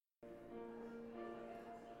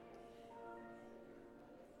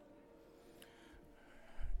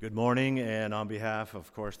Good morning, and on behalf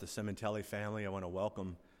of course, the Sementelli family, I want to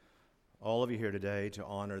welcome all of you here today to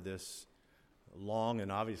honor this long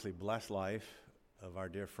and obviously blessed life of our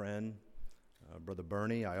dear friend, Brother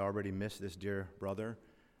Bernie. I already miss this dear brother.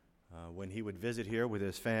 When he would visit here with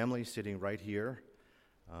his family, sitting right here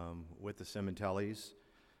with the Sementellis,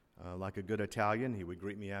 like a good Italian, he would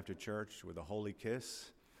greet me after church with a holy kiss,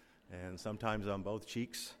 and sometimes on both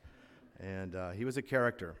cheeks. And he was a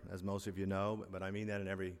character, as most of you know, but I mean that in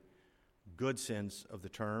every good sense of the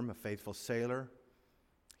term, a faithful sailor.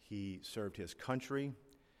 He served his country.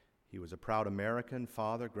 He was a proud American,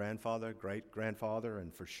 father, grandfather, great-grandfather,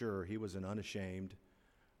 and for sure he was an unashamed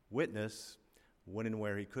witness when and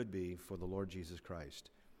where he could be for the Lord Jesus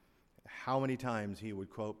Christ. How many times he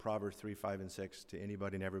would quote Proverbs 3, 5, and 6 to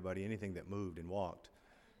anybody and everybody, anything that moved and walked,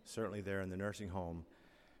 certainly there in the nursing home.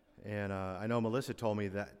 And I know Melissa told me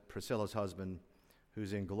that Priscilla's husband,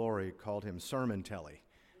 who's in glory, called him Sementelli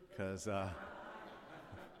because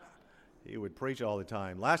he would preach all the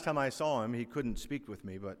time. Last time I saw him, he couldn't speak with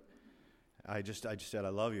me, but I just said, I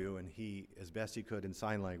love you, and he, as best he could in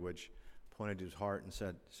sign language, pointed to his heart and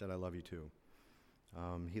said, I love you too.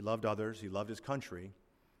 He loved others, he loved his country,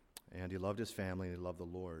 and he loved his family, and he loved the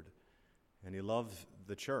Lord. And he loved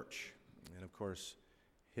the church. And of course,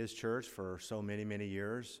 his church for so many, many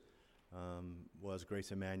years was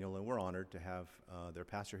Grace Emmanuel, and we're honored to have their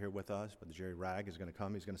pastor here with us. Brother Jerry Ragg is going to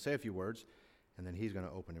come. He's going to say a few words, and then he's going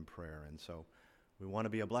to open in prayer. And so we want to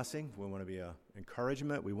be a blessing. We want to be an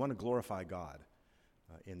encouragement. We want to glorify God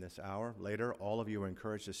in this hour. Later, all of you are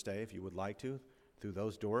encouraged to stay if you would like to. Through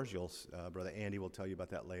those doors, Brother Andy will tell you about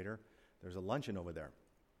that later. There's a luncheon over there,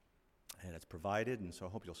 and it's provided, and so I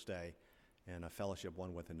hope you'll stay and fellowship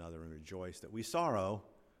one with another and rejoice that we sorrow,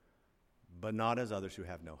 but not as others who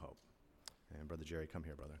have no hope. And Brother Jerry, come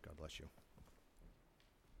here, brother. God bless you.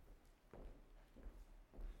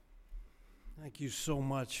 Thank you so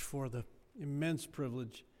much for the immense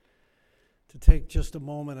privilege to take just a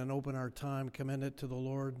moment and open our time, commend it to the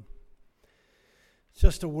Lord.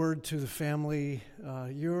 Just a word to the family.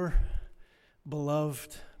 Your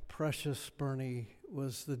beloved, precious Bernie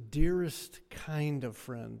was the dearest kind of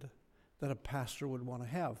friend that a pastor would want to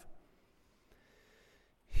have.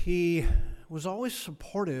 He was always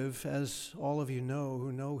supportive, as all of you know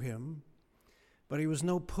who know him, but he was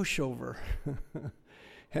no pushover.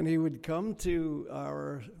 And he would come to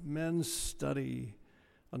our men's study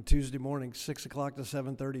on Tuesday morning, 6 o'clock to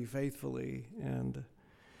 7:30 faithfully, and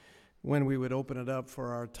when we would open it up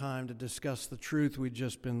for our time to discuss the truth we'd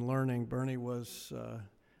just been learning, Bernie was,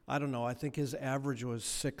 I think his average was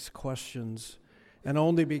 6 questions, and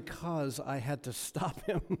only because I had to stop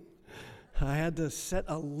him. I had to set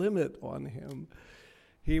a limit on him.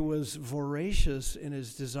 He was voracious in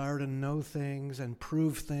his desire to know things and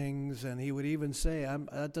prove things, and he would even say,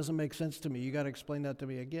 that doesn't make sense to me. You got to explain that to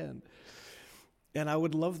me again. And I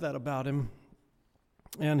would love that about him.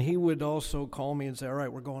 And he would also call me and say, all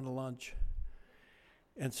right, we're going to lunch.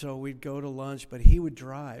 And so we'd go to lunch, but he would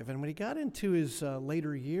drive. And when he got into his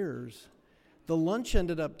later years, the lunch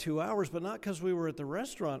ended up 2 hours, but not because we were at the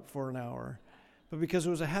restaurant for an hour, but because it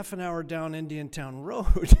was a half an hour down Indiantown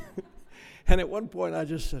Road. And at one point I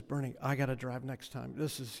just said, Bernie, I got to drive next time.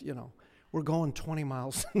 This is, we're going 20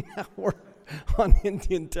 miles an hour on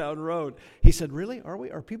Indiantown Road. He said, really? Are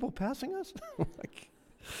we? Are people passing us?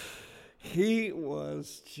 He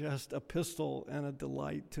was just a pistol and a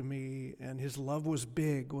delight to me, and his love was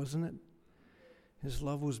big, wasn't it? His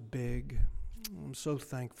love was big. I'm so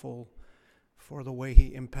thankful for the way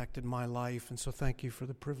he impacted my life, and so thank you for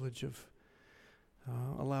the privilege of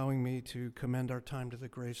allowing me to commend our time to the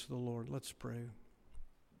grace of the Lord. Let's pray.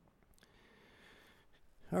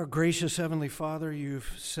 Our gracious Heavenly Father,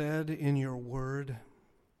 you've said in your word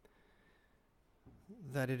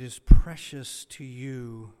that it is precious to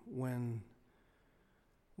you when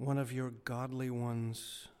one of your godly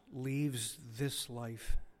ones leaves this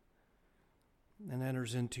life and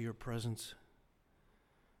enters into your presence.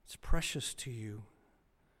 It's precious to you.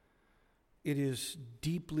 It is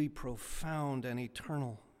deeply profound and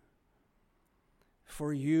eternal.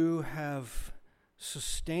 For you have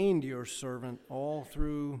sustained your servant all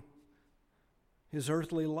through his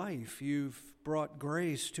earthly life. You've brought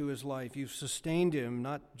grace to his life. You've sustained him,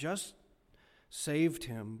 not just saved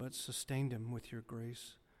him, but sustained him with your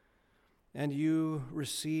grace. And you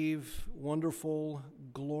receive wonderful,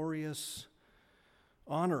 glorious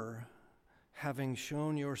honor, having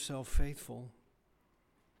shown yourself faithful.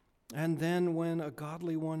 And then when a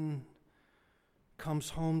godly one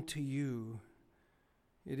comes home to you,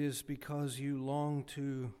 it is because you long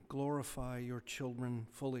to glorify your children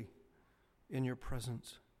fully in your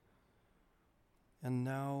presence. And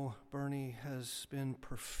now Bernie has been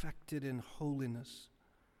perfected in holiness.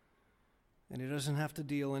 And he doesn't have to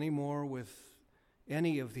deal anymore with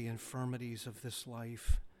any of the infirmities of this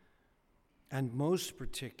life. And most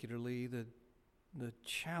particularly, the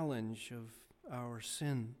challenge of our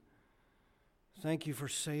sin. Thank you for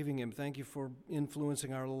saving him. Thank you for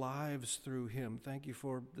influencing our lives through him. Thank you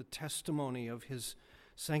for the testimony of his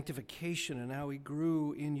sanctification and how he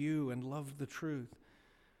grew in you and loved the truth.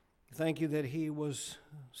 Thank you that he was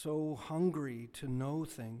so hungry to know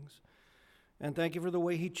things. And thank you for the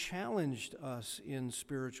way he challenged us in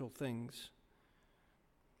spiritual things.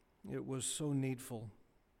 It was so needful.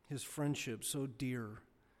 His friendship so dear.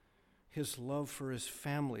 His love for his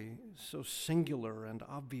family so singular and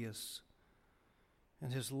obvious.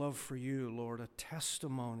 And his love for you, Lord, a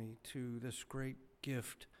testimony to this great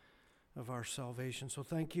gift of our salvation. So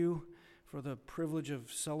thank you for the privilege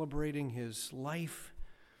of celebrating his life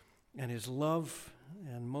and his love,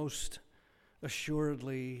 and most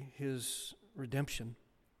assuredly his redemption,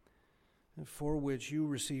 and for which you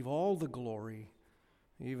receive all the glory,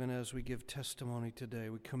 even as we give testimony today.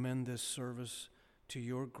 We commend this service to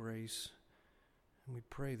your grace, and we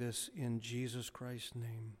pray this in Jesus Christ's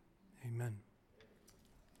name. Amen.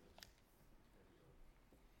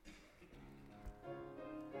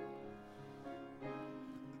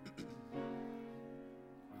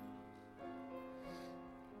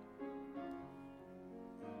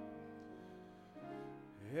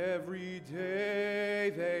 Every day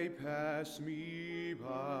they pass me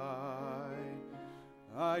by,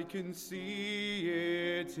 I can see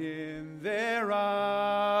it in their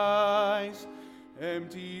eyes.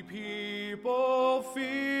 Empty people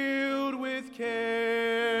filled with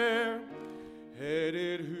care,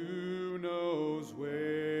 headed who knows where.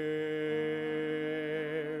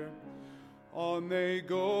 On they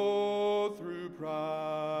go through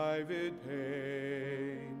private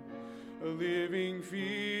pain, living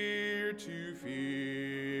fear to fear.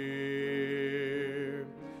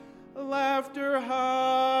 Laughter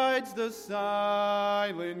hides the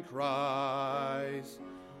silent cries,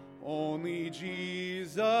 only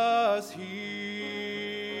Jesus hears.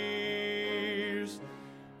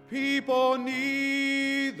 People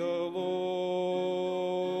need the Lord.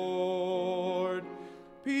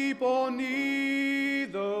 People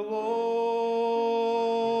need the Lord.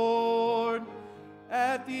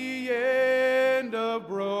 At the end of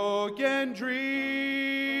broken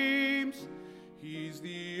dreams, He's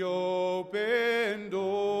the open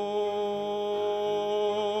door.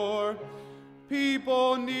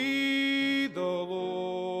 People need the Lord.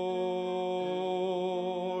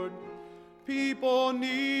 People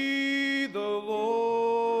need the Lord.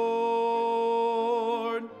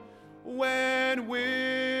 When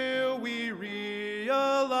will we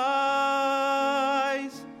realize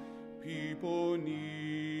people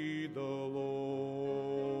need the Lord?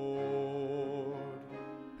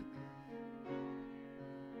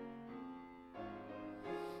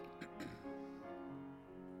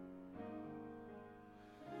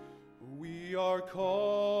 We are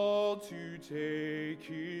called to take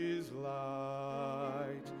His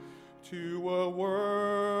light to a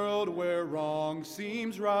world where wrong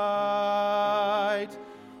seems right.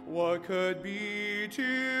 What could be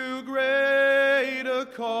too great a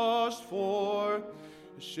cost for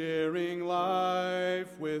sharing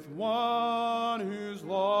life with one who's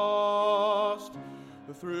lost?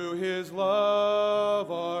 Through His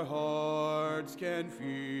love our hearts can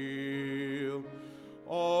feel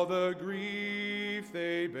all the grief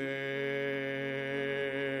they bear.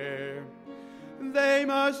 They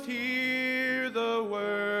must hear the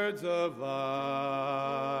words of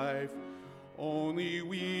life only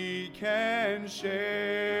we can share.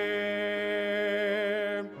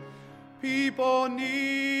 People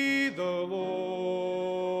need the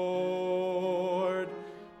Lord.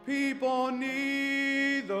 People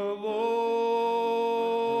need the Lord.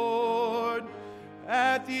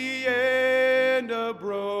 At the end of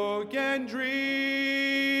broken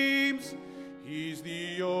dreams, He's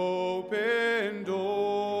the open door.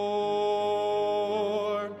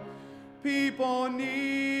 People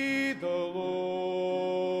need the Lord.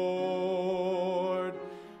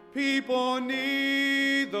 People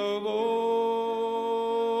need the Lord.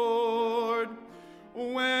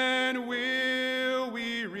 When will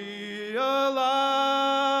we realize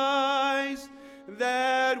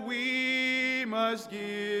that we must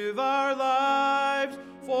give our lives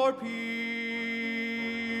for people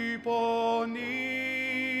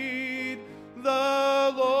need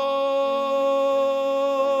the Lord.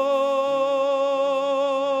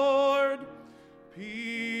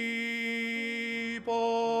 People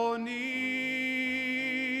need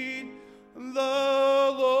the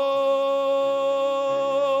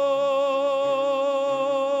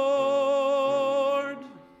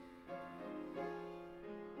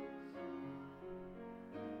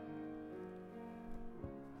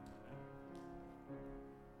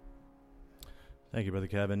Thank you, Brother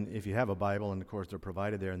Kevin. If you have a Bible, and of course they're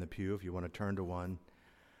provided there in the pew, if you want to turn to one,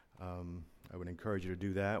 I would encourage you to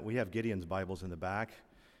do that. We have Gideon's Bibles in the back,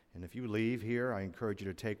 and if you leave here, I encourage you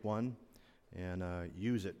to take one and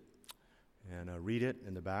use it and read it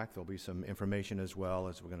in the back. There'll be some information as well,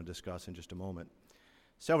 as we're going to discuss in just a moment.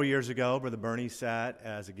 Several years ago, Brother Bernie sat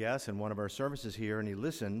as a guest in one of our services here, and he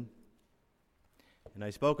listened, and I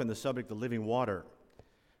spoke on the subject of living water.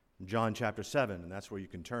 John chapter 7, and that's where you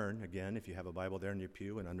can turn, again, if you have a Bible there in your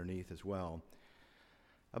pew and underneath as well.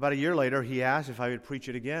 About a year later, he asked if I would preach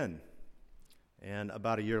it again. And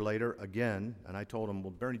about a year later, again, and I told him,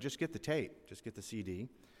 well, Bernie, just get the tape, just get the CD.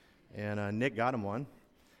 And Nick got him one.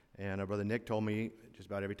 And Brother Nick told me just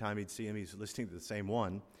about every time he'd see him, he's listening to the same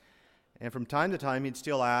one. And from time to time, he'd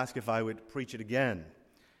still ask if I would preach it again.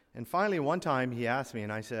 And finally, one time, he asked me,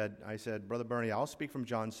 and I said, Brother Bernie, I'll speak from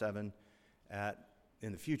John 7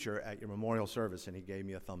 in the future at your memorial service, and he gave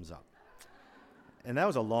me a thumbs up. And that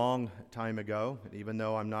was a long time ago, and even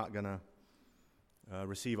though I'm not going to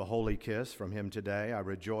receive a holy kiss from him today, I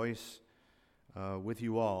rejoice with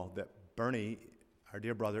you all that Bernie, our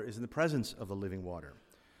dear brother, is in the presence of the living water.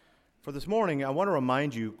 For this morning, I want to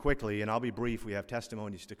remind you quickly, and I'll be brief, we have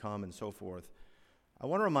testimonies to come and so forth. I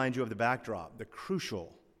want to remind you of the backdrop, the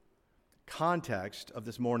crucial context of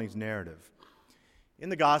this morning's narrative. In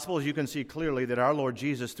the Gospels, you can see clearly that our Lord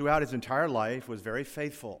Jesus, throughout his entire life, was very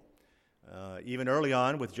faithful. Even early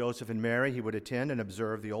on, with Joseph and Mary, he would attend and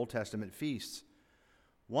observe the Old Testament feasts.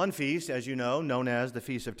 One feast, as you know, known as the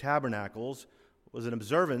Feast of Tabernacles, was an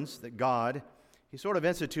observance that God, he sort of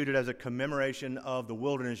instituted as a commemoration of the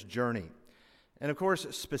wilderness journey. And of course,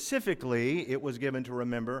 specifically, it was given to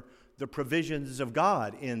remember the provisions of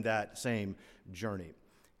God in that same journey.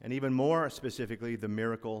 And even more specifically, the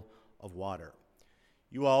miracle of water.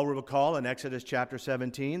 You all will recall in Exodus chapter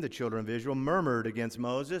 17, the children of Israel murmured against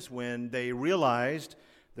Moses when they realized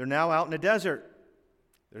they're now out in a desert.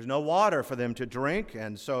 There's no water for them to drink,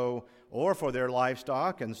 and so, or for their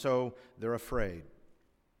livestock, and so they're afraid.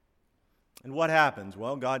 And what happens?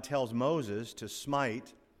 Well, God tells Moses to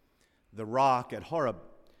smite the rock at Horeb,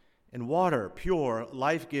 and water, pure,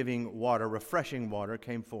 life-giving water, refreshing water,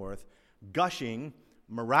 came forth, gushing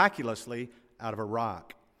miraculously out of a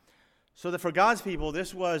rock. So that for God's people,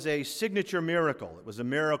 this was a signature miracle. It was a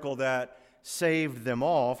miracle that saved them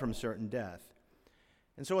all from certain death.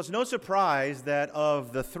 And so it's no surprise that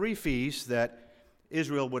of the three feasts that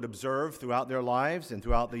Israel would observe throughout their lives and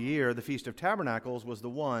throughout the year, the Feast of Tabernacles was the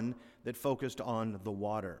one that focused on the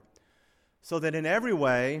water. So that in every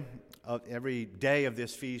way, every day of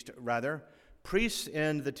this feast, priests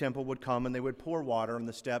in the temple would come and they would pour water on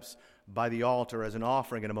the steps by the altar as an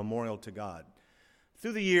offering and a memorial to God.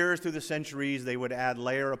 Through the years, through the centuries, they would add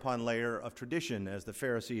layer upon layer of tradition, as the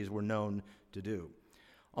Pharisees were known to do.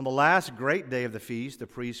 On the last great day of the feast, the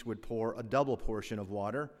priests would pour a double portion of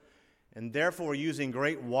water, and therefore, using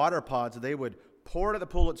great water pots, they would pour it at the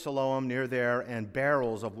pool at Siloam near there, and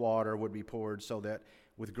barrels of water would be poured, so that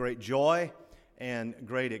with great joy and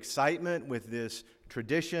great excitement with this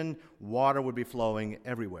tradition, water would be flowing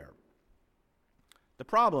everywhere. The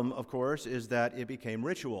problem, of course, is that it became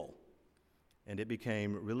ritual. And it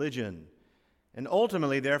became religion. And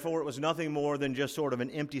ultimately, therefore, it was nothing more than just sort of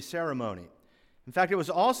an empty ceremony. In fact, it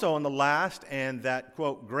was also on the last and that,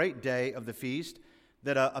 quote, great day of the feast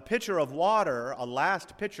that a pitcher of water, a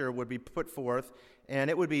last pitcher, would be put forth,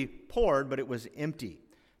 and it would be poured, but it was empty,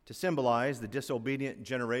 to symbolize the disobedient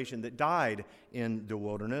generation that died in the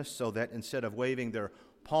wilderness, so that instead of waving their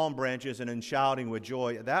palm branches and in shouting with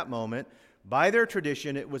joy at that moment, by their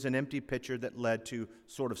tradition, it was an empty pitcher that led to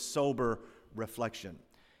sort of sober reflection.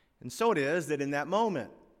 And so it is that in that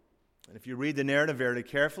moment, and if you read the narrative very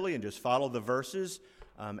carefully and just follow the verses,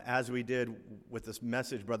 as we did with this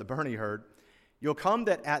message Brother Bernie heard, you'll come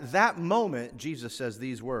that at that moment, Jesus says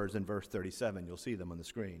these words in verse 37. You'll see them on the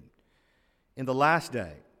screen. In the last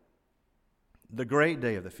day, the great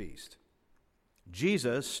day of the feast,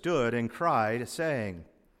 Jesus stood and cried, saying,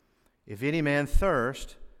 If any man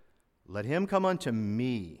thirst, let him come unto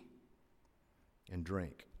me and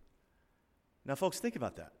drink. Now, folks, think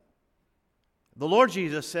about that. The Lord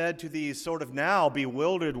Jesus said to these sort of now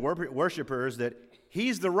bewildered worshipers that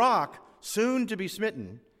he's the rock soon to be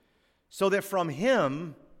smitten, so that from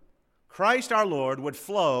him, Christ our Lord, would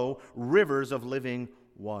flow rivers of living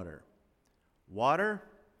water. Water?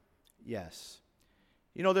 Yes.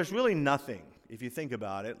 You know, there's really nothing, if you think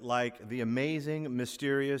about it, like the amazing,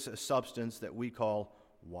 mysterious substance that we call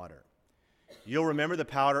water. You'll remember the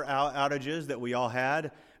power outages that we all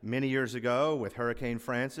had many years ago with Hurricane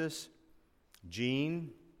Francis,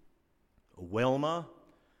 Jean, Wilma,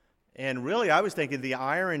 And really, I was thinking the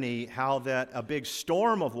irony how that a big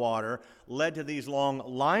storm of water led to these long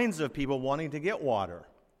lines of people wanting to get water.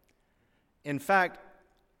 In fact,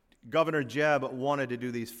 Governor Jeb wanted to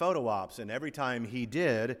do these photo ops, and every time he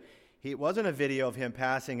did, it wasn't a video of him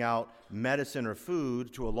passing out medicine or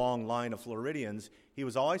food to a long line of Floridians. He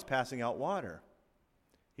was always passing out water.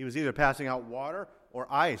 He was either passing out water or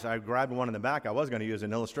ice. I grabbed one in the back. I was going to use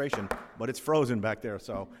an illustration, but it's frozen back there.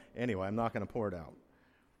 So anyway, I'm not going to pour it out.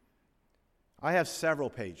 I have several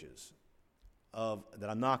pages that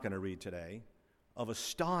I'm not going to read today of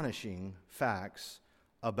astonishing facts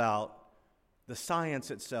about the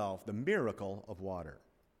science itself, the miracle of water.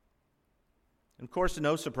 And of course, to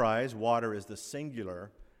no surprise, water is the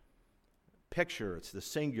singular picture. It's the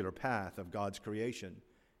singular path of God's creation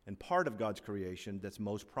and part of God's creation that's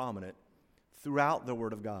most prominent throughout the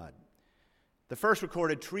Word of God. The first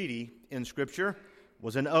recorded treaty in Scripture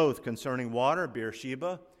was an oath concerning water,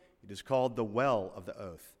 Beersheba. It is called the Well of the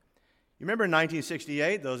Oath. You remember in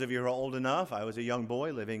 1968, those of you who are old enough, I was a young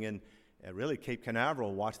boy living in Cape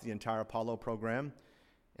Canaveral, watched the entire Apollo program.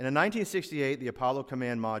 And in 1968, the Apollo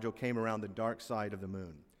command module came around the dark side of the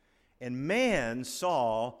moon. And man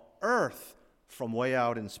saw Earth from way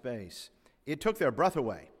out in space. It took their breath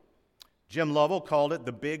away. Jim Lovell called it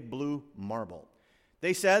the big blue marble.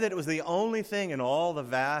 They said that it was the only thing in all the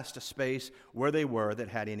vast space where they were that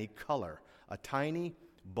had any color, a tiny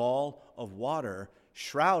ball of water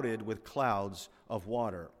shrouded with clouds of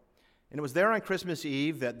water. And it was there on Christmas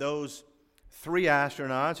Eve that those 3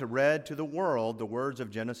 astronauts read to the world the words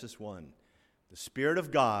of Genesis 1. The Spirit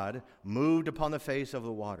of God moved upon the face of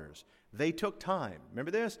the waters. They took time.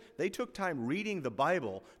 Remember this? They took time reading the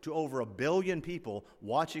Bible to over 1 billion people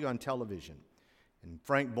watching on television. And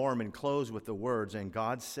Frank Borman closed with the words, "And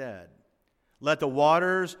God said, let the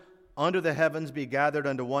waters under the heavens be gathered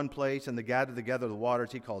unto one place, and the gathered together the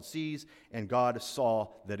waters he called seas, and God saw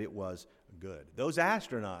that it was good." Those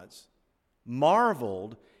astronauts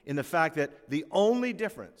marveled in the fact that the only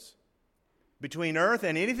difference between Earth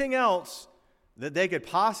and anything else that they could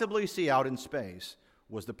possibly see out in space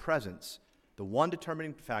was the presence. The one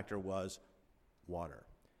determining factor was water.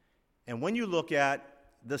 And when you look at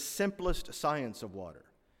the simplest science of water,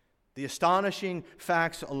 the astonishing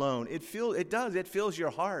facts alone, it fills your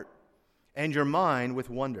heart and your mind with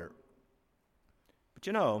wonder. But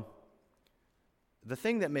you know, the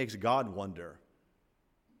thing that makes God wonder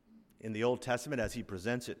in the Old Testament as he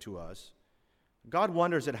presents it to us, God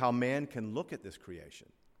wonders at how man can look at this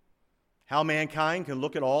creation, how mankind can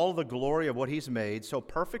look at all the glory of what he's made, so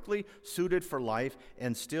perfectly suited for life,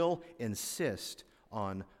 and still insist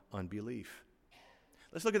on unbelief.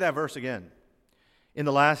 Let's look at that verse again. In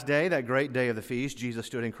the last day, that great day of the feast, Jesus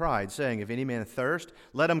stood and cried, saying, "If any man thirst,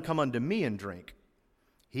 let him come unto me and drink.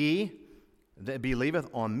 He that believeth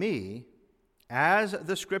on me, as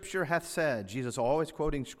the Scripture hath said," Jesus always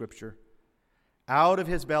quoting Scripture, "out of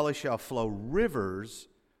his belly shall flow rivers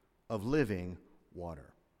of living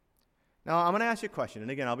water." Now, I'm going to ask you a question,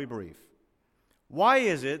 and again, I'll be brief. Why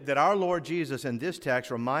is it that our Lord Jesus in this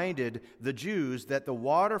text reminded the Jews that the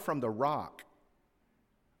water from the rock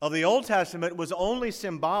of the Old Testament was only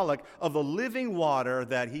symbolic of the living water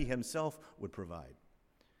that he himself would provide?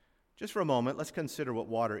 Just for a moment, let's consider what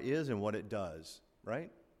water is and what it does,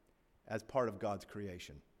 right, as part of God's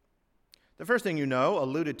creation. The first thing you know,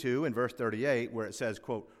 alluded to in verse 38, where it says,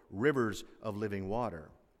 quote, "rivers of living water,"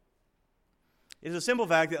 is a simple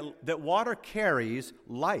fact that water carries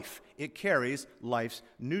life. It carries life's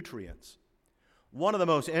nutrients. One of the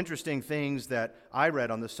most interesting things that I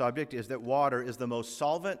read on the subject is that water is the most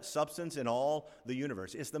solvent substance in all the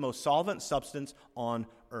universe. It's the most solvent substance on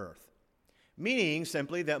earth. Meaning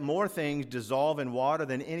simply that more things dissolve in water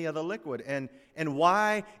than any other liquid. And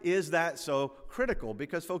why is that so critical?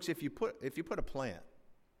 Because folks, if you put a plant,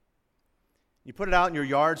 you put it out in your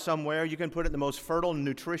yard somewhere, you can put it in the most fertile,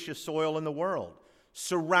 nutritious soil in the world.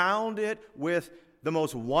 Surround it with the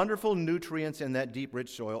most wonderful nutrients in that deep, rich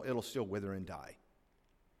soil, it'll still wither and die.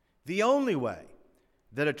 The only way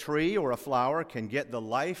that a tree or a flower can get the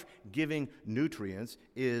life-giving nutrients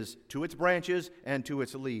is to its branches and to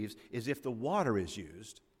its leaves is if the water is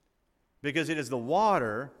used, because it is the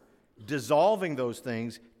water dissolving those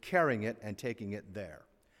things, carrying it, and taking it there.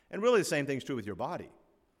 And really the same thing is true with your body.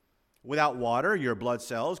 Without water, your blood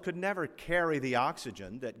cells could never carry the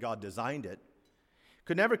oxygen that God designed it,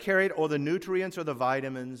 could never carry it or the nutrients or the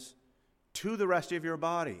vitamins to the rest of your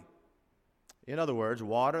body. In other words,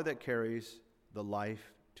 water that carries the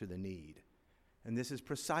life to the need. And this is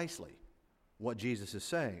precisely what Jesus is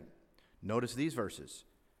saying. Notice these verses.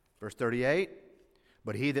 Verse 38,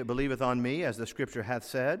 "But he that believeth on me, as the Scripture hath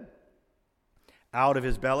said, Out of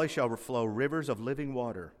his belly shall flow rivers of living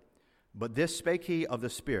water. But this spake he of the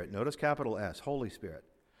Spirit, notice capital S, Holy Spirit,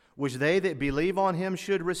 which they that believe on him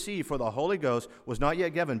should receive, for the Holy Ghost was not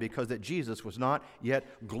yet given, because that Jesus was not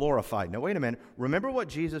yet glorified. Now wait a minute. Remember what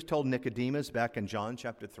Jesus told Nicodemus back in John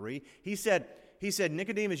chapter 3? He said,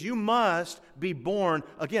 Nicodemus, you must be born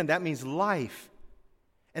again. That means life.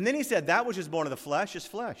 And then he said, that which is born of the flesh is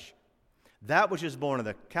flesh. That which is born of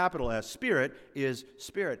the capital S, Spirit, is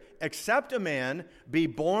spirit. Except a man be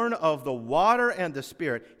born of the water and the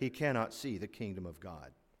Spirit, he cannot see the kingdom of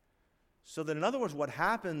God. So that in other words, what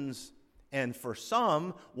happens, and for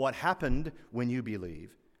some, what happened when you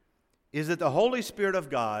believe, is that the Holy Spirit of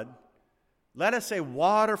God, let us say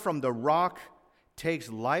water from the rock, takes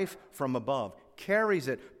life from above, carries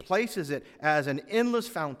it, places it as an endless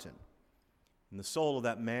fountain in the soul of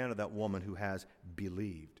that man or that woman who has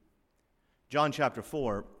believed. John chapter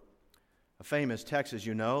 4, a famous text, as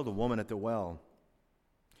you know, the woman at the well.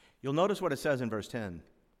 You'll notice what it says in verse 10.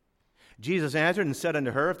 Jesus answered and said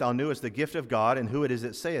unto her, if thou knewest the gift of God, and who it is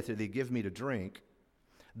that saith to thee, give me to drink,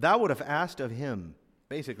 thou would have asked of him,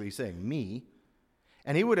 basically saying, me,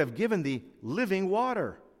 and he would have given thee living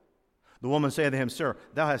water. The woman saith to him, Sir,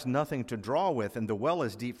 thou hast nothing to draw with, and the well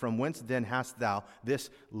is deep. From whence then hast thou this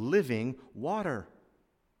living water?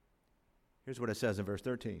 Here's what it says in verse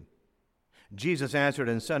 13. Jesus answered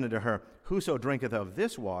and said unto her, whoso drinketh of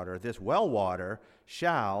this water, this well water,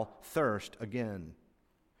 shall thirst again.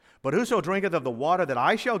 But whoso drinketh of the water that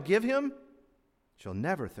I shall give him, shall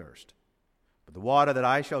never thirst. But the water that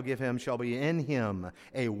I shall give him shall be in him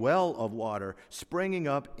a well of water, springing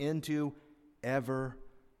up into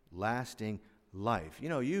everlasting life. You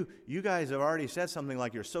know, you guys have already said something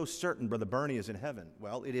like, you're so certain Brother Bernie is in heaven.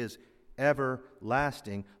 Well, it is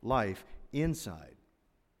everlasting life inside.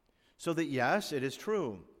 So that, yes, it is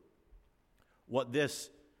true. What this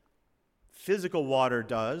physical water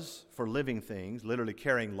does for living things, literally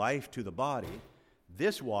carrying life to the body,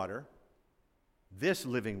 this water, this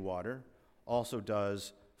living water, also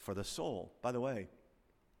does for the soul. By the way,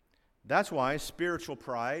 that's why spiritual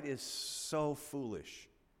pride is so foolish.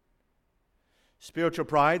 Spiritual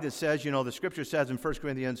pride that says, the Scripture says in 1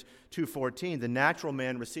 Corinthians 2:14, the natural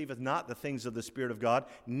man receiveth not the things of the Spirit of God,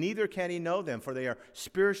 neither can he know them, for they are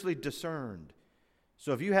spiritually discerned.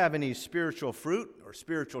 So if you have any spiritual fruit or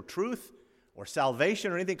spiritual truth or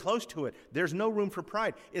salvation or anything close to it, there's no room for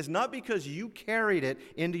pride. It's not because you carried it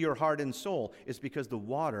into your heart and soul. It's because the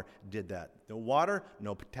water did that. No water,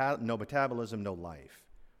 no metabolism, no life.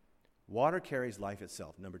 Water carries life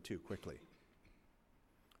itself. Number 2, quickly.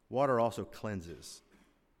 Water also cleanses.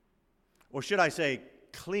 Or should I say,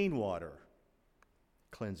 clean water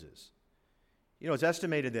cleanses. It's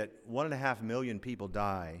estimated that 1.5 million people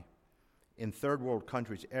die in third world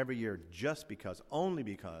countries every year only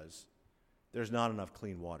because there's not enough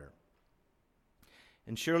clean water.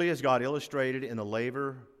 And surely as God illustrated in the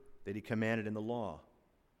laver that he commanded in the law,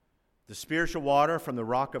 the spiritual water from the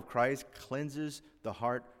rock of Christ cleanses the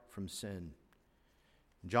heart from sin.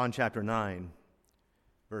 In John chapter 9,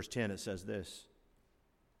 verse 10, it says this,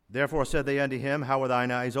 Therefore said they unto him, How are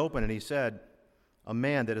thine eyes open? And he said, A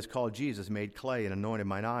man that is called Jesus made clay and anointed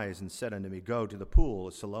mine eyes, and said unto me, Go to the pool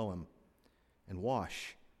of Siloam and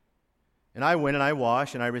wash. And I went and I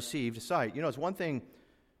washed, and I received sight. It's one thing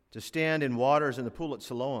to stand in waters in the pool at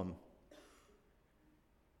Siloam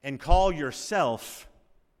and call yourself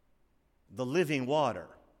the living water.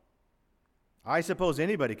 I suppose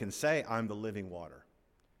anybody can say, I'm the living water.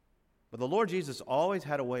 But the Lord Jesus always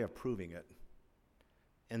had a way of proving it.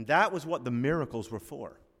 And that was what the miracles were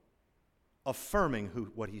for, affirming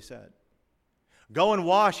what he said. Go and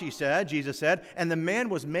wash, Jesus said, and the man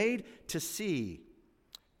was made to see.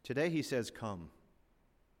 Today he says, come.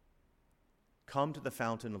 Come to the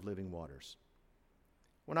fountain of living waters.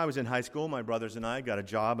 When I was in high school, my brothers and I got a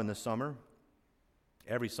job in the summer,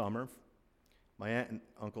 every summer, my aunt and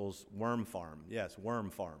uncle's worm farm. Yes, worm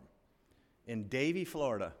farm. In Davie,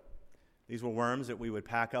 Florida. These were worms that we would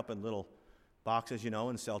pack up in little boxes,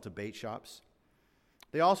 and sell to bait shops.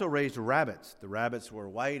 They also raised rabbits. The rabbits were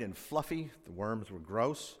white and fluffy. The worms were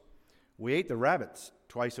gross. We ate the rabbits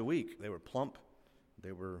twice a week. They were plump.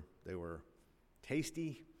 They were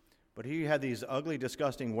tasty. But here you had these ugly,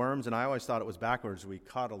 disgusting worms, and I always thought it was backwards. We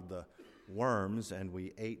coddled the worms and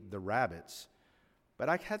we ate the rabbits. But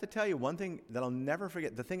I had to tell you one thing that I'll never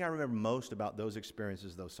forget. The thing I remember most about those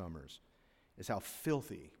experiences, those summers, is how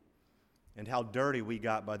filthy and how dirty we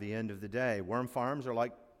got by the end of the day. Worm farms are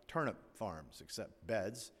like turnip farms,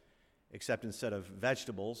 except instead of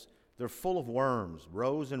vegetables, they're full of worms,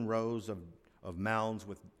 rows and rows of mounds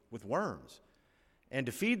with worms. And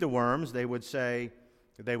to feed the worms, they would say,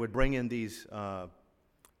 they would bring in these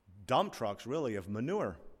dump trucks, really, of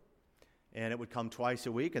manure. And it would come twice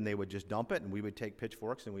a week, and they would just dump it, and we would take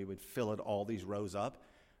pitchforks, and we would fill it all these rows up.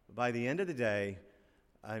 By the end of the day,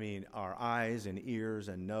 I mean, our eyes and ears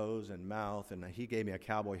and nose and mouth, and he gave me a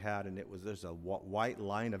cowboy hat, and there's a white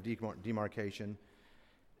line of demarcation.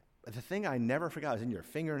 But the thing I never forgot was in your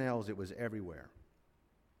fingernails. It was everywhere.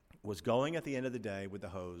 Was going at the end of the day with the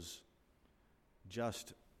hose,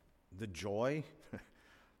 just the joy,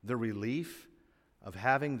 the relief of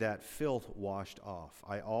having that filth washed off.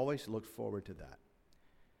 I always looked forward to that.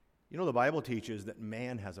 You know, the Bible teaches that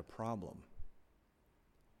man has a problem.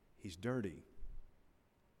 He's dirty.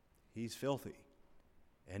 He's filthy.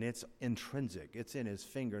 And it's intrinsic. It's in his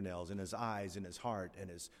fingernails, in his eyes, in his heart, in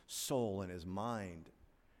his soul, in his mind.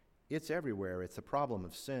 It's everywhere. It's the problem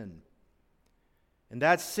of sin. And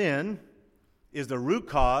that sin is the root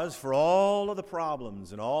cause for all of the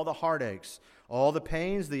problems and all the heartaches, all the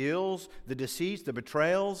pains, the ills, the deceits, the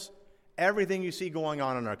betrayals, everything you see going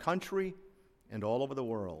on in our country and all over the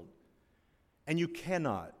world. And you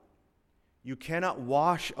cannot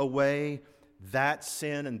wash away that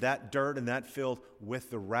sin and that dirt and that filth with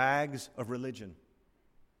the rags of religion.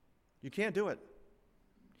 You can't do it.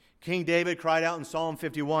 King David cried out in Psalm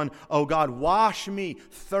 51, "O God, wash me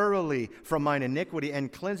thoroughly from mine iniquity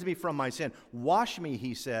and cleanse me from my sin. Wash me,"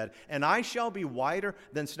 he said, "and I shall be whiter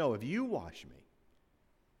than snow if you wash me."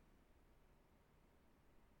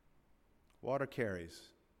 Water carries.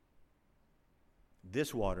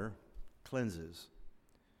 This water cleanses.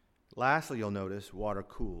 Lastly, you'll notice water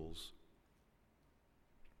cools.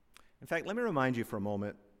 In fact, let me remind you for a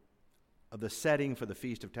moment of the setting for the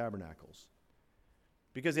Feast of Tabernacles.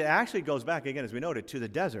 Because it actually goes back, again, as we noted, to the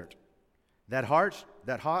desert. That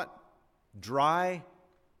hot, dry,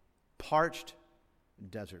 parched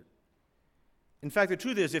desert. In fact, the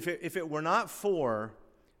truth is, if it were not for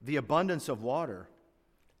the abundance of water,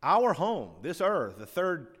 our home, this earth, the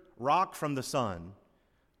third rock from the sun,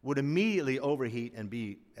 would immediately overheat and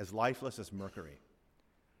be as lifeless as mercury.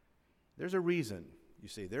 There's a reason, you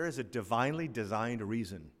see. There is a divinely designed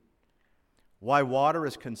reason why water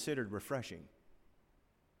is considered refreshing,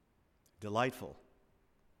 delightful,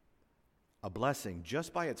 a blessing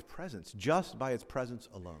just by its presence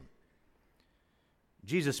alone.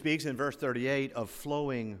 Jesus speaks in verse 38 of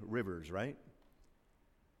flowing rivers, right?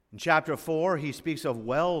 In chapter 4, he speaks of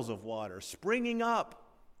wells of water springing up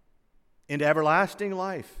into everlasting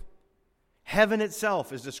life. Heaven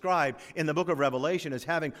itself is described in the book of Revelation as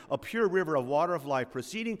having a pure river of water of life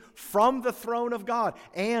proceeding from the throne of God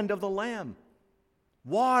and of the Lamb.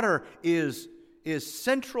 Water is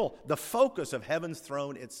central, the focus of heaven's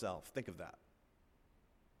throne itself. Think of that.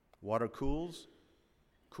 Water cools.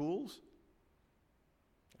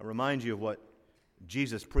 I remind you of what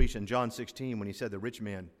Jesus preached in John 16 when he said the rich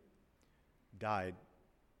man died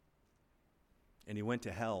and he went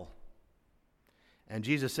to hell. And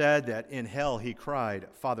Jesus said that in hell he cried,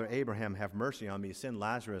 "Father Abraham, have mercy on me. Send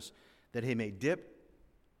Lazarus that he may dip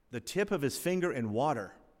the tip of his finger in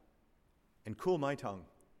water and cool my tongue."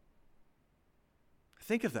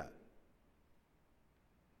 Think of that.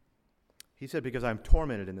 He said, "Because I'm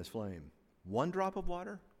tormented in this flame." One drop of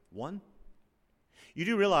water? One? You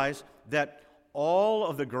do realize that all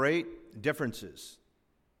of the great differences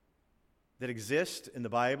that exist in the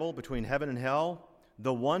Bible between heaven and hell,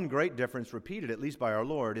 the one great difference repeated, at least by our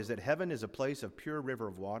Lord, is that heaven is a place of pure river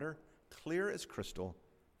of water, clear as crystal,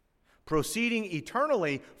 proceeding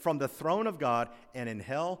eternally from the throne of God, and in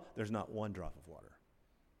hell, there's not one drop of water.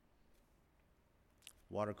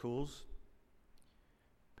 Water cools.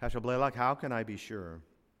 Pastor Blalock, how can I be sure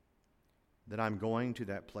that I'm going to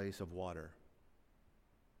that place of water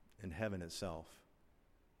in heaven itself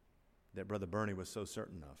that Brother Bernie was so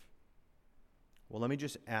certain of? Well, let me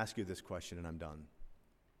just ask you this question and I'm done.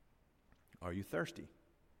 Are you thirsty?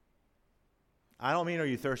 I don't mean are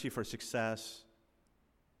you thirsty for success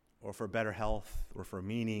or for better health or for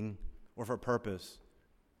meaning or for purpose.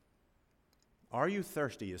 Are you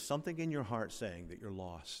thirsty? Is something in your heart saying that you're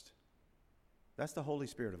lost? That's the Holy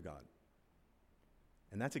Spirit of God.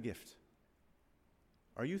 And that's a gift.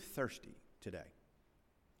 Are you thirsty today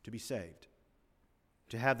to be saved?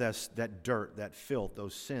 To have that dirt, that filth,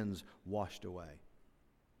 those sins washed away?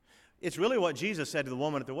 It's really what Jesus said to the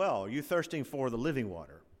woman at the well. Are you thirsting for the living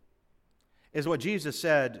water? Is what Jesus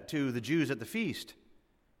said to the Jews at the feast.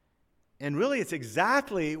 And really it's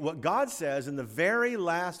exactly what God says in the very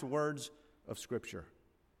last words of Scripture.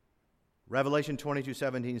 Revelation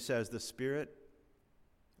 22:17 says, "The Spirit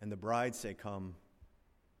and the bride say, 'Come.'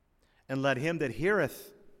 And let him that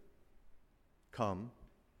heareth come.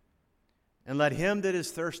 And let him that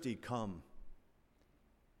is thirsty come.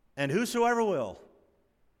 And whosoever will,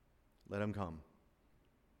 let him come.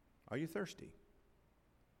 Are you thirsty?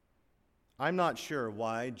 I'm not sure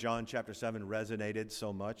why John chapter 7 resonated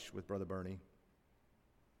so much with Brother Bernie.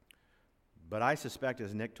 But I suspect,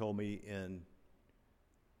 as Nick told me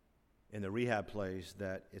in the rehab place,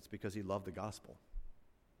 that it's because he loved the gospel,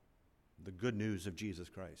 the good news of Jesus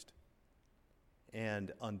Christ,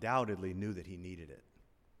 and undoubtedly knew that he needed it.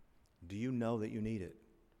 Do you know that you need it?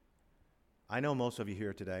 I know most of you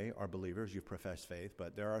here today are believers, you've professed faith,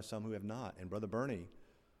 but there are some who have not. And Brother Bernie,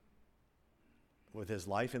 with his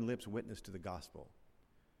life and lips, witnessed to the gospel.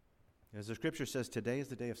 As the scripture says, today is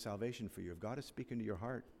the day of salvation for you. If God is speaking to your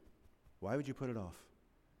heart, why would you put it off?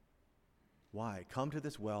 Why? Come to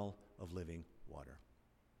this well of living water.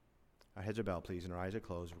 Our heads are bowed, please, and our eyes are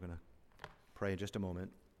closed. We're going to pray in just a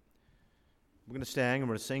moment. We're going to stand and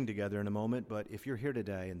we're going to sing together in a moment, but if you're here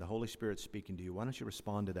today and the Holy Spirit's speaking to you, why don't you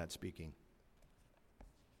respond to that speaking?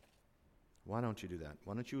 Why don't you do that?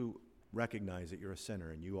 Why don't you recognize that you're a sinner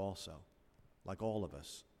and you also, like all of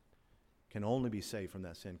us, can only be saved from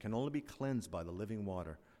that sin, can only be cleansed by the living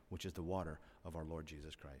water, which is the water of our Lord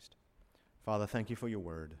Jesus Christ. Father, thank you for your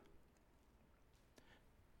word.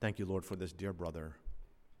 Thank you, Lord, for this dear brother,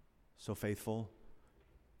 so faithful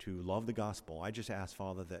to love the gospel. I just ask,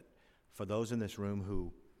 Father, that for those in this room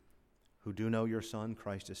who do know your Son,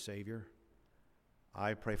 Christ as Savior,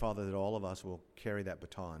 I pray, Father, that all of us will carry that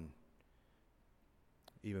baton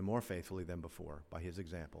even more faithfully than before by his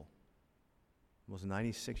example. Almost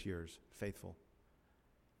 96 years faithful.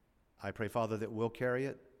 I pray, Father, that we'll carry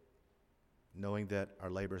it, knowing that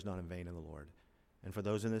our labor is not in vain in the Lord. And for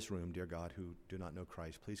those in this room, dear God, who do not know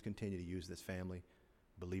Christ, please continue to use this family,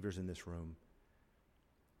 believers in this room,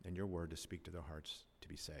 and your word to speak to their hearts to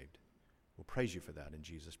be saved. We'll praise you for that in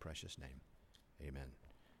Jesus' precious name. Amen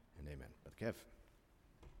and amen. Brother Kev.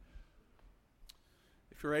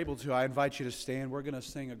 If you're able to, I invite you to stand. We're going to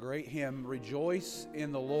sing a great hymn, Rejoice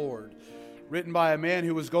in the Lord, written by a man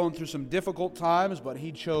who was going through some difficult times, but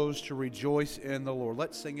he chose to rejoice in the Lord.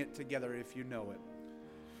 Let's sing it together if you know it.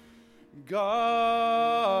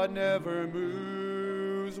 God never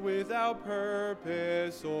moves without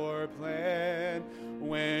purpose or plan.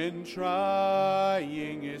 When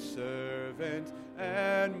trying his servant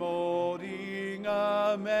and molding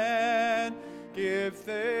a man, give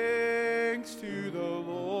thanks to the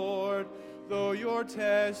Lord, though your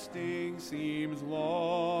testing seems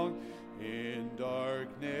long. In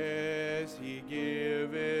darkness he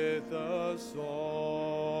giveth a song.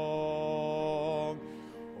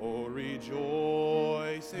 Oh,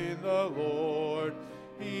 rejoice in the Lord,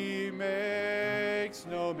 he makes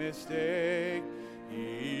no mistake.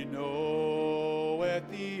 He knoweth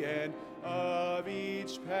the end of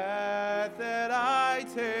each path that I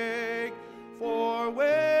take. For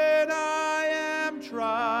when I am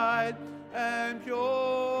tried and purified,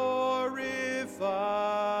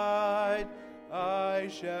 I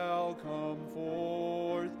shall come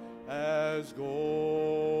forth as gold.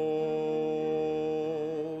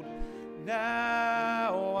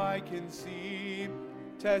 Now I can see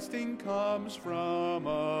testing comes from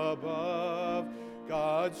above.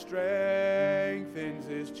 God strengthens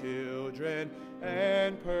his children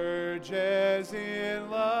and purges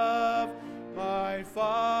in love. My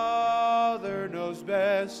Father knows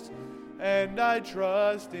best, and I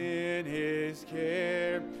trust in his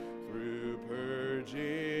care. Through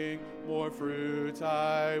purging, more fruit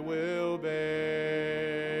I will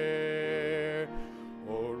bear.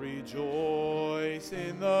 Oh, rejoice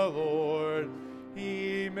in the Lord,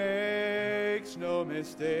 he makes no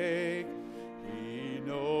mistake. He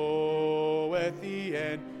knoweth the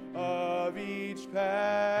end of each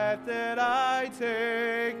path that I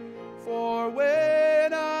take. For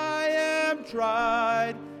when I am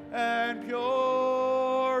tried and purified,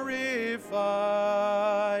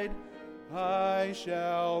 I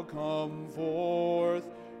shall come forth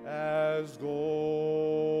as gold.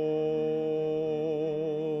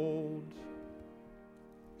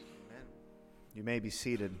 Amen. You may be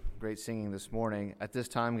seated. Great singing this morning. At this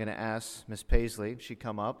time, I'm going to ask Miss Paisley, she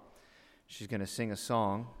come up. She's going to sing a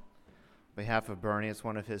song on behalf of Bernie. It's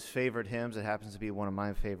one of his favorite hymns. It happens to be one of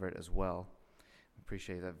my favorite as well. I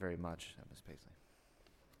appreciate that very much, Miss Paisley.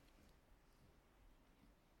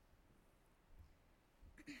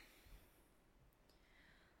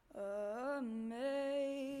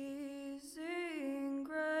 Amazing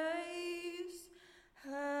grace,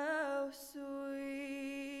 how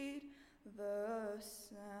sweet the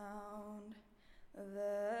sound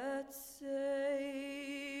that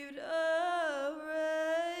saved a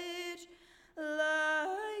wretch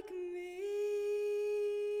like me.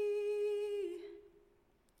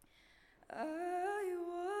 I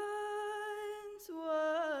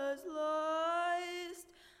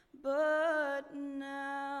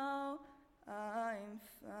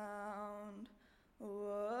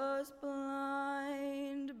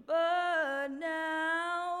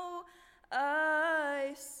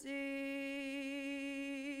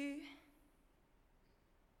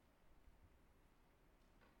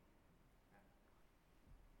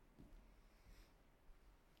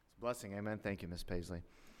Blessing, amen. Thank you, Miss Paisley.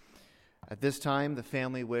 At this time, the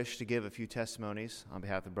family wish to give a few testimonies on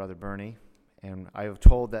behalf of Brother Bernie, and I have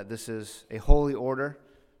told that this is a holy order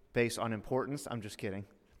based on importance. I'm just kidding.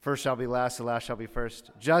 First shall be last, the last shall be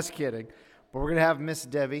first. Just kidding. But we're going to have Miss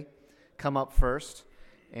Debbie come up first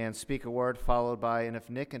and speak a word, followed by, and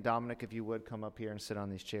if Nick and Dominic, if you would, come up here and sit on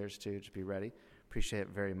these chairs too, just be ready. Appreciate it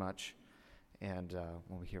very much. And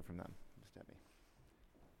when we hear from them, Miss Debbie.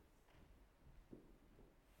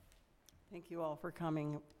 Thank you all for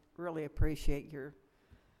coming. Really appreciate your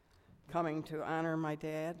coming to honor my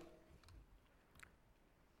dad.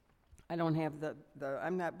 I don't have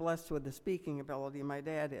I'm not blessed with the speaking ability my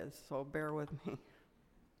dad is, so bear with me.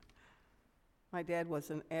 My dad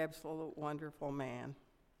was an absolute wonderful man.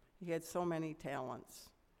 He had so many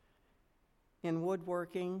talents. In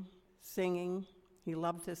woodworking, singing, he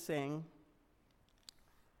loved to sing.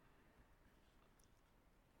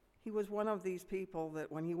 He was one of these people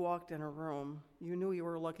that when he walked in a room, you knew you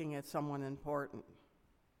were looking at someone important.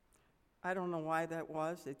 I don't know why that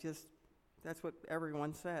was. That's what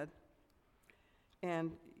everyone said.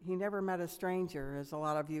 And he never met a stranger, as a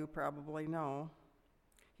lot of you probably know.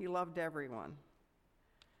 He loved everyone.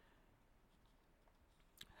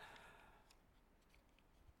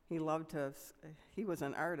 He was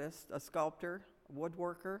an artist, a sculptor, a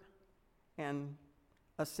woodworker, and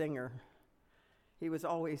a singer. He was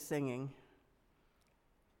always singing.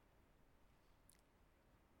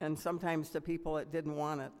 And sometimes to people that didn't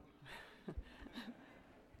want it.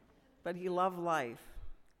 But he loved life.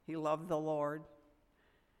 He loved the Lord.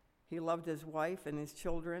 He loved his wife and his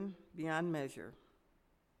children beyond measure.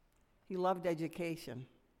 He loved education.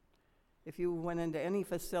 If you went into any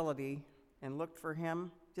facility and looked for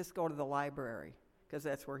him, just go to the library, because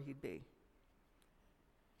that's where he'd be.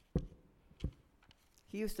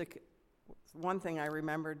 One thing I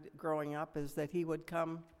remembered growing up is that he would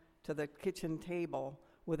come to the kitchen table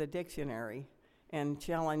with a dictionary and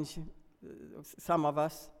challenge some of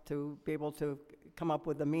us to be able to come up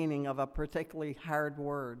with the meaning of a particularly hard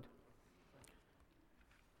word.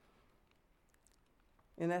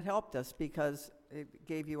 And that helped us because it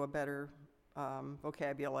gave you a better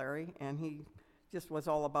vocabulary, and he just was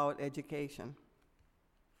all about education.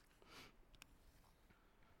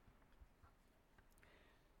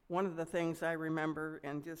 One of the things I remember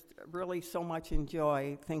and just really so much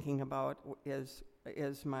enjoy thinking about is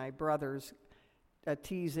my brothers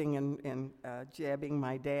teasing and jabbing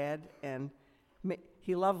my dad, and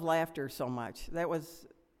he loved laughter so much. That was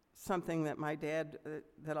something that my dad,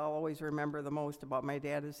 that I'll always remember the most about my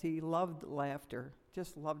dad, is he loved laughter,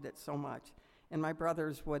 just loved it so much. And my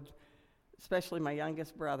brothers would, especially my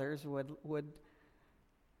youngest brothers, would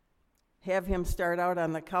have him start out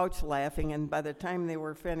on the couch laughing, and by the time they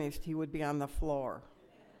were finished, he would be on the floor,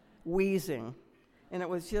 wheezing. And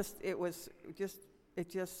it's just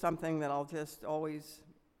something that I'll just always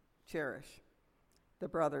cherish, the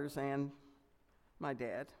brothers and my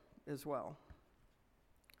dad as well.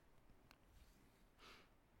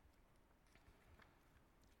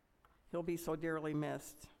 He'll be so dearly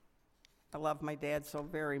missed. I love my dad so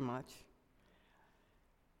very much.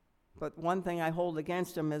 But one thing I hold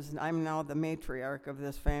against him is I'm now the matriarch of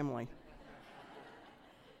this family.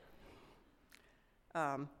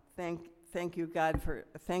 Thank you, Dad,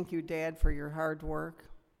 for your hard work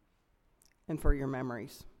and for your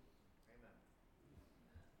memories.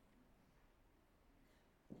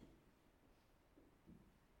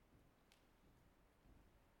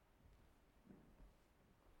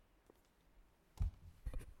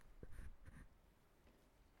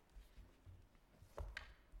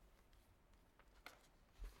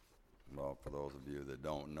 Well, for those of you that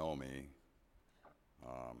don't know me,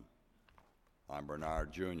 I'm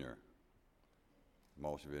Bernard Jr.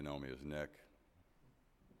 Most of you know me as Nick.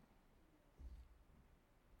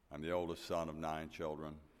 I'm the oldest son of 9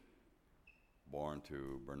 children, born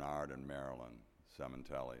to Bernard and Marilyn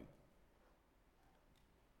Sementelli.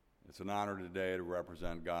 It's an honor today to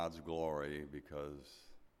represent God's glory because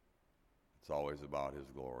it's always about His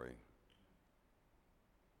glory.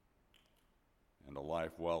 And a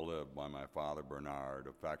life well lived by my father Bernard,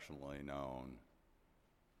 affectionately known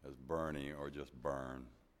as Bernie or just Bern.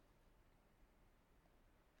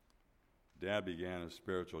 Dad began his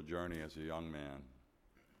spiritual journey as a young man.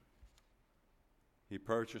 He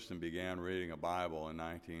purchased and began reading a Bible in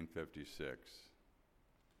 1956.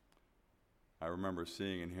 I remember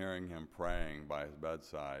seeing and hearing him praying by his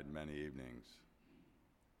bedside many evenings.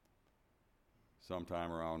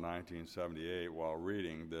 Sometime around 1978, while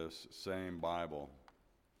reading this same Bible,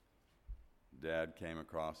 Dad came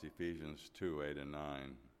across Ephesians 2:8 and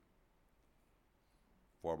 9.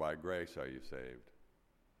 For by grace are you saved,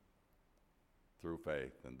 through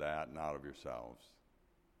faith, and that not of yourselves.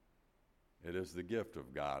 It is the gift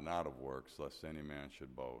of God, not of works, lest any man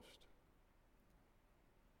should boast.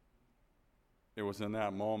 It was in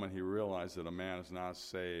that moment he realized that a man is not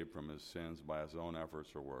saved from his sins by his own efforts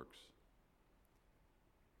or works,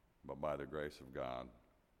 but by the grace of God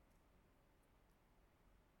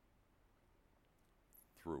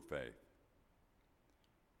through faith.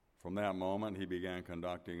 From that moment, he began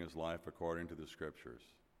conducting his life according to the Scriptures.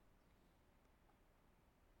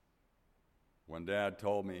 When Dad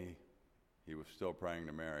told me he was still praying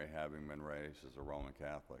to Mary, having been raised as a Roman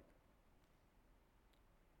Catholic,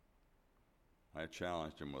 I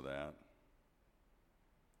challenged him with that.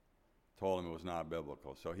 Told him it was not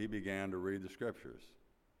biblical. So he began to read the Scriptures.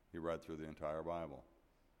 He read through the entire Bible.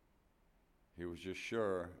 He was just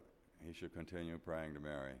sure he should continue praying to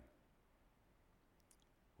Mary.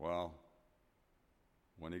 Well,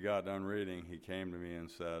 when he got done reading, he came to me and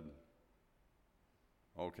said,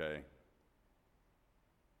 "Okay,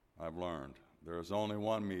 I've learned. There is only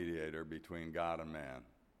one mediator between God and man.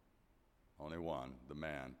 Only one, the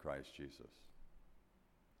man, Christ Jesus."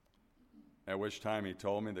 At which time he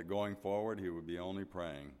told me that going forward he would be only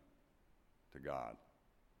praying to God.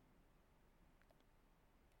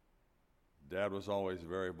 Dad was always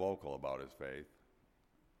very vocal about his faith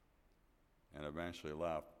and eventually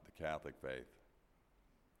left the Catholic faith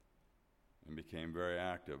and became very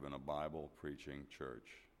active in a Bible-preaching church.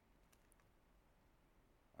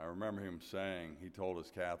 I remember him saying he told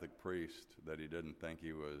his Catholic priest that he didn't think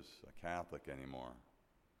he was a Catholic anymore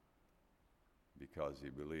because he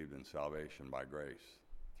believed in salvation by grace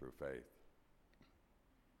through faith.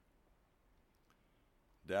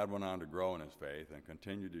 Dad went on to grow in his faith and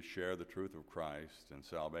continued to share the truth of Christ and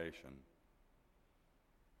salvation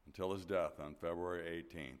until his death on February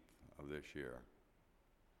 18th of this year.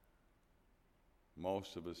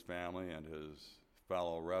 Most of his family and his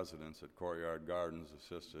fellow residents at Courtyard Gardens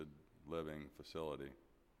Assisted Living Facility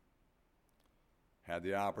had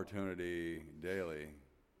the opportunity daily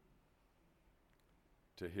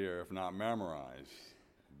to hear, if not memorize,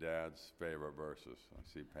 Dad's favorite verses. I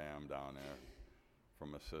see Pam down there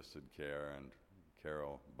from assisted care and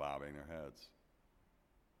Carol bobbing their heads.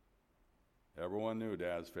 Everyone knew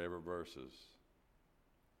Dad's favorite verses.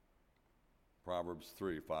 Proverbs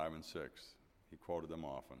 3, 5, and 6. He quoted them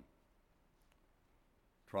often.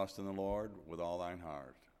 Trust in the Lord with all thine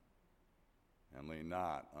heart, and lean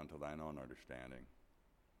not unto thine own understanding.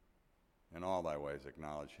 In all thy ways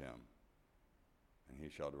acknowledge him, and he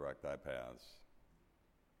shall direct thy paths.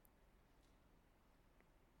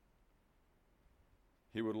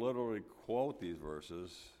 He would literally quote these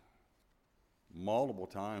verses multiple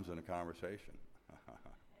times in a conversation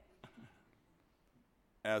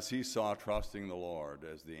as he saw trusting the Lord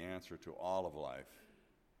as the answer to all of life,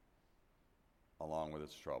 along with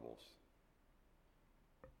its troubles.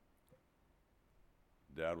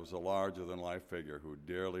 Dad was a larger-than-life figure who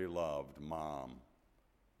dearly loved Mom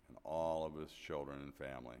and all of his children and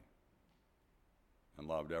family, and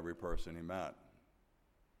loved every person he met.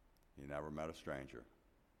 He never met a stranger.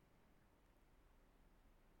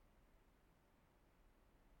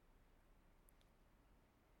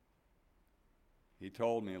 He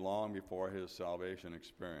told me long before his salvation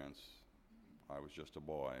experience, I was just a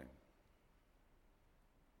boy,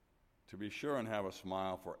 to be sure and have a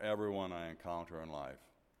smile for everyone I encounter in life,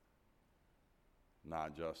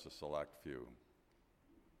 not just a select few.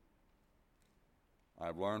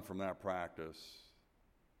 I've learned from that practice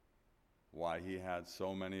why he had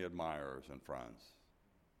so many admirers and friends.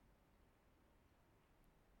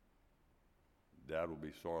 Dad will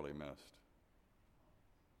be sorely missed.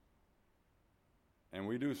 And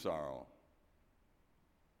we do sorrow,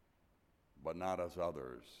 but not as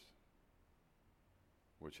others,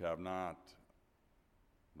 which have not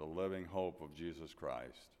the living hope of Jesus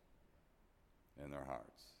Christ in their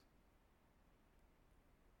hearts.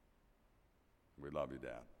 We love you,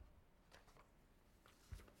 Dad.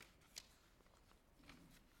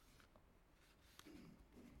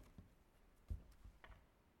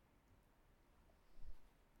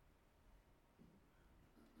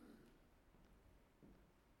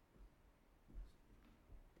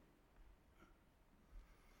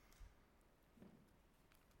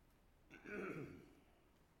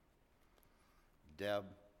 Deb,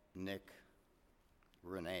 Nick,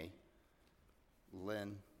 Renee,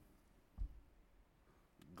 Lynn,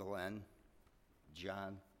 Glenn,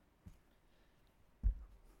 John,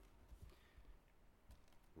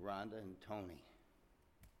 Rhonda, and Tony.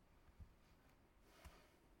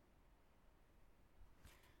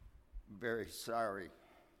 Very sorry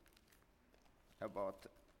about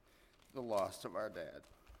the loss of our dad.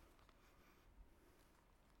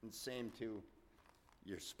 And same to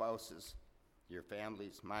your spouses, your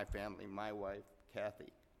families, my family, my wife,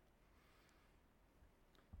 Kathy.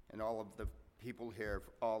 And all of the people here,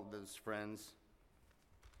 all of his friends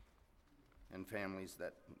and families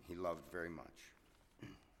that he loved very much.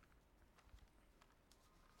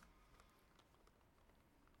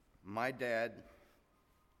 My dad,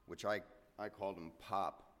 which I called him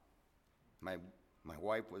Pop, my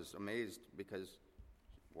wife was amazed because,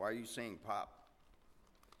 why are you saying Pop?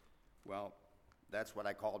 Well, that's what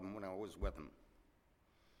I called him when I was with him.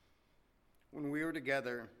 When we were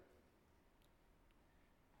together,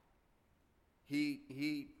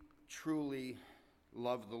 he truly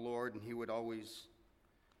loved the Lord, and he would always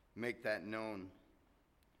make that known.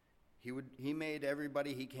 He made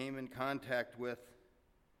everybody he came in contact with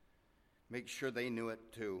make sure they knew it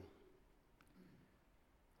too.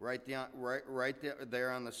 Right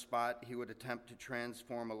there on the spot, he would attempt to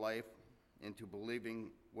transform a life into believing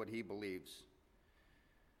what he believes,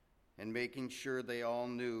 and making sure they all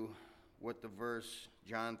knew what the verse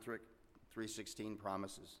John 3:16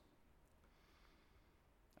 promises.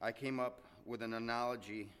 I came up with an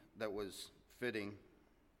analogy that was fitting.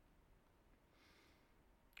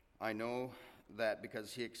 I know that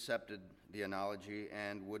because he accepted the analogy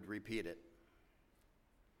and would repeat it,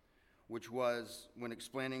 which was, when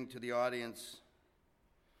explaining to the audience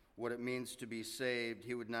what it means to be saved,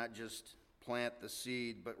 he would not just plant the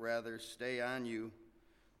seed, but rather stay on you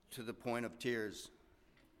to the point of tears.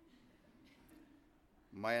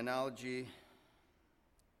 My analogy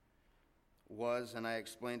was, and I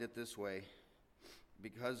explained it this way,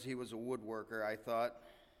 because he was a woodworker, I thought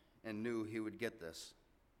and knew he would get this.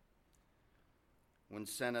 When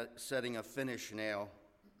setting a finish nail,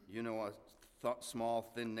 a small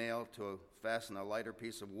thin nail to fasten a lighter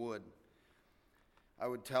piece of wood, I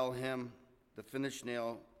would tell him the finish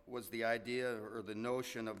nail was the idea or the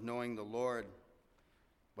notion of knowing the Lord,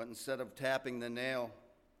 but instead of tapping the nail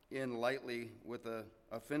in lightly with a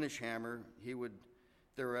finish hammer, he would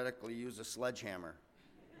theoretically use a sledgehammer.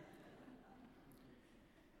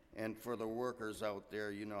 And for the workers out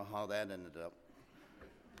there, you know how that ended up.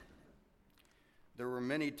 There were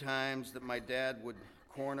many times that my dad would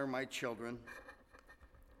corner my children.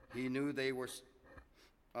 He knew they were,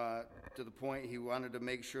 to the point he wanted to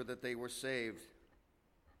make sure that they were saved.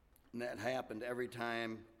 And that happened every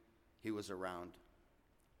time he was around.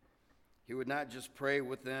 He would not just pray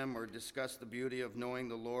with them or discuss the beauty of knowing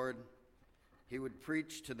the Lord. He would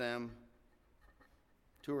preach to them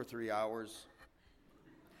 2 or 3 hours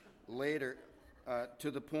later,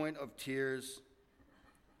 to the point of tears.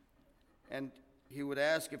 And he would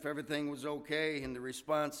ask if everything was okay, and the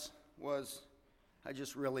response was, "I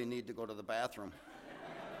just really need to go to the bathroom."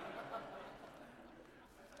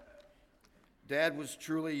 Dad was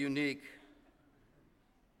truly unique,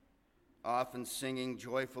 often singing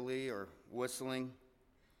joyfully or whistling.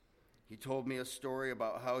 He told me a story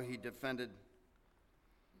about how he defended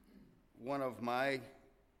one of my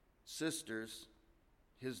sisters,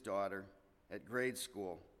 his daughter, at grade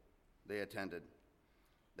school they attended.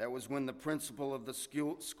 That was when the principal of the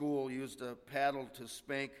school used a paddle to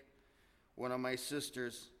spank one of my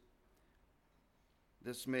sisters.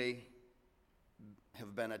 This may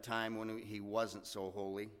have been a time when he wasn't so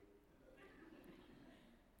holy.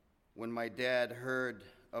 When my dad heard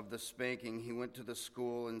of the spanking, he went to the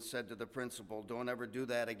school and said to the principal, "Don't ever do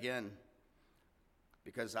that again,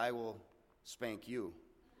 because I will spank you."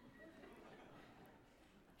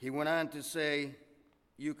 He went on to say,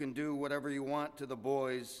 "You can do whatever you want to the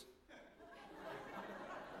boys,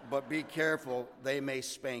 but be careful, they may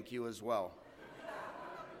spank you as well."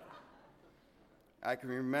 I can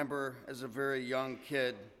remember as a very young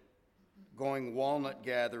kid going walnut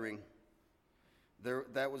gathering.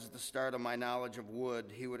 That was the start of my knowledge of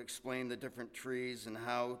wood. He would explain the different trees and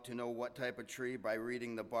how to know what type of tree by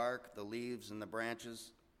reading the bark, the leaves, and the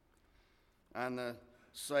branches. On the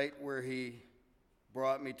site where he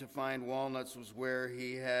brought me to find walnuts was where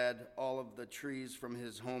he had all of the trees from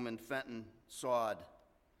his home in Fenton sawed.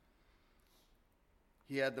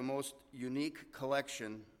 He had the most unique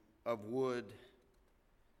collection of wood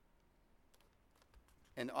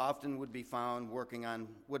and often would be found working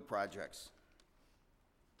on wood projects.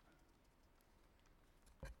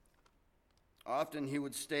 Often he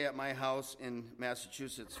would stay at my house in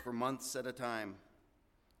Massachusetts for months at a time.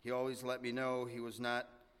 He always let me know he was not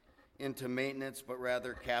into maintenance, but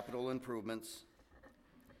rather capital improvements.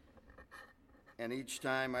 And each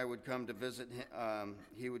time I would come to visit,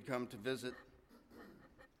 he would come to visit.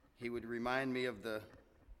 He would remind me of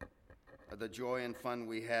the joy and fun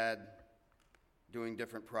we had doing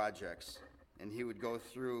different projects, and he would go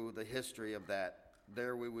through the history of that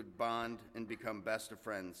There we would bond and become best of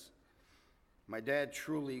friends. My dad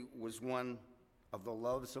truly was one of the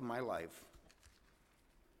loves of my life.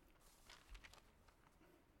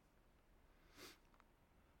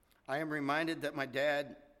 I am reminded that my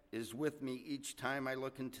dad is with me each time I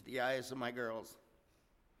look into the eyes of my girls.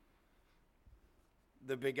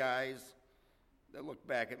 The big eyes that look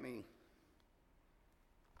back at me.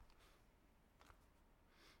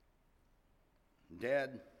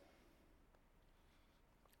 Dad,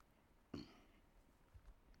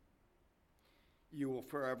 you will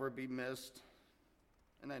forever be missed,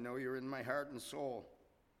 and I know you're in my heart and soul.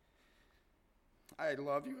 I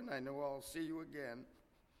love you, and I know I'll see you again.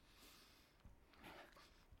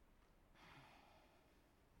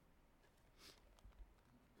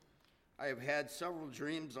 I have had several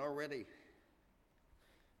dreams already,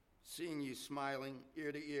 seeing you smiling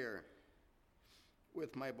ear to ear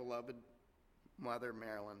with my beloved mother,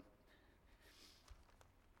 Marilyn.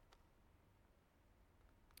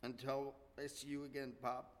 Until I see you again,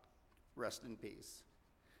 Pop, rest in peace.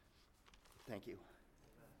 Thank you.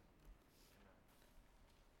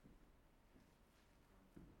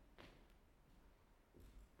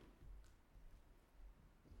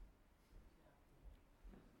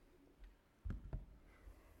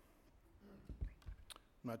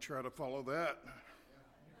 Not sure how to follow that.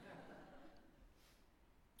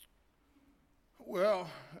 Well,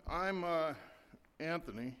 I'm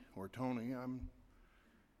Anthony, or Tony. I'm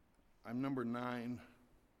number 9,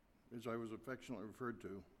 as I was affectionately referred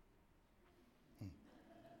to.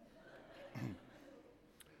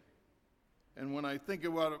 And when I think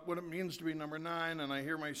about what it means to be number 9, and I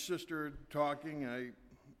hear my sister talking, I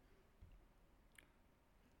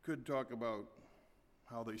could talk about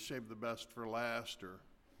how they saved the best for last, or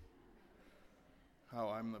how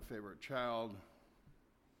I'm the favorite child.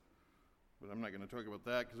 But I'm not going to talk about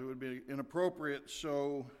that because it would be inappropriate.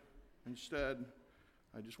 So instead,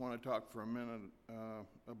 I just want to talk for a minute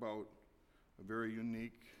about a very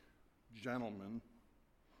unique gentleman,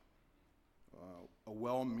 a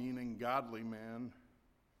well-meaning, godly man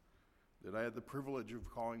that I had the privilege of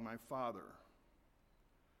calling my father.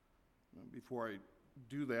 Before I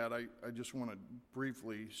do that, I just want to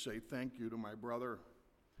briefly say thank you to my brother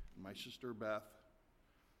and my sister Beth,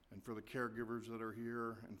 and for the caregivers that are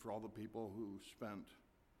here, and for all the people who spent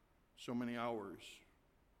so many hours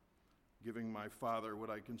giving my father what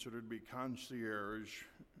I consider to be concierge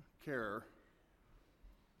care.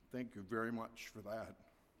 Thank you very much for that.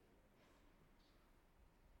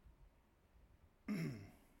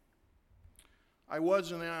 I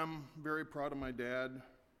was and am very proud of my dad.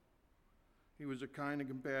 He was a kind and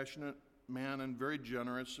compassionate man and very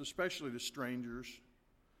generous, especially to strangers.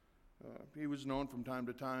 He was known from time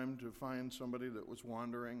to time to find somebody that was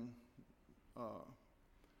wandering,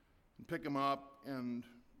 and pick him up and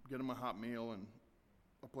get him a hot meal and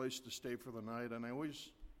a place to stay for the night. And I always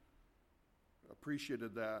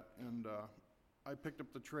appreciated that. And I picked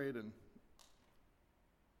up the trade, and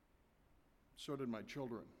so did my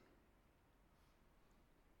children.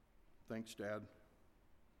 Thanks, Dad.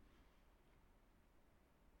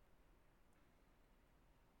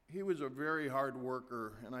 He was a very hard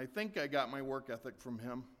worker, and I think I got my work ethic from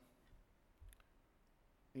him.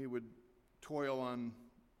 He would toil on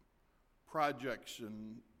projects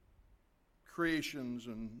and creations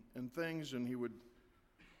and things, and he would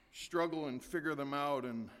struggle and figure them out.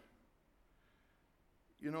 And,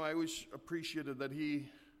 I always appreciated that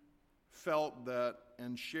he felt that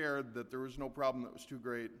and shared that there was no problem that was too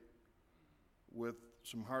great with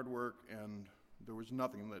some hard work, and there was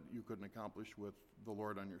nothing that you couldn't accomplish with the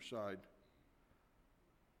Lord on your side.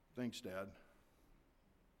 Thanks, Dad.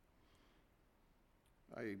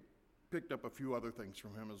 I picked up a few other things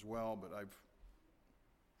from him as well, but I've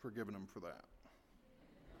forgiven him for that.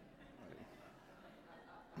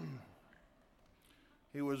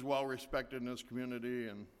 He was well respected in his community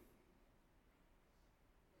and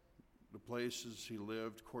the places he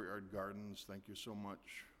lived, Courtyard Gardens. Thank you so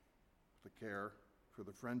much for the care, for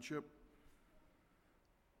the friendship.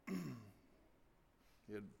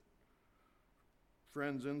 He had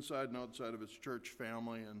friends inside and outside of his church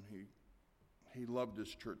family, and he loved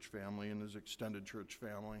his church family and his extended church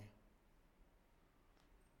family.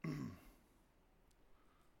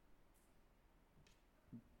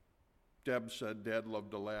 Deb said Dad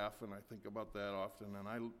loved to laugh, and I think about that often,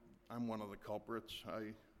 and I'm one of the culprits.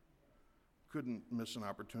 I couldn't miss an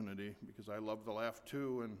opportunity because I love to laugh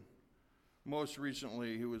too, and most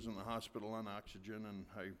recently he was in the hospital on oxygen, and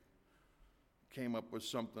I came up with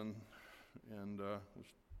something and was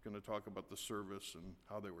going to talk about the service and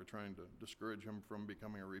how they were trying to discourage him from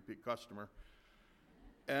becoming a repeat customer.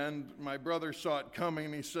 And my brother saw it coming,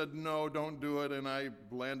 and he said, "No, don't do it." And I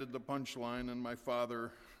landed the punchline, and my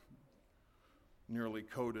father nearly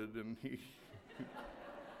coded, and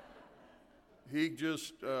he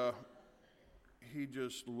just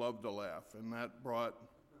loved to laugh, and that brought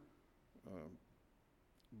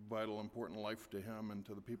vital, important life to him and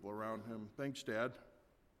to the people around him. Thanks, Dad.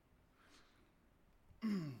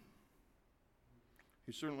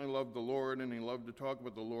 He certainly loved the Lord, and he loved to talk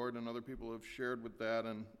about the Lord, and other people have shared with that.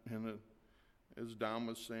 And as Don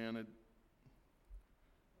was saying,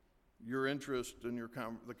 your interest in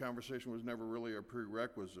the conversation was never really a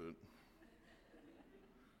prerequisite.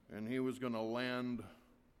 And he was going to land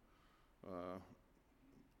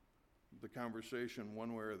the conversation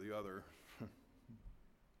one way or the other.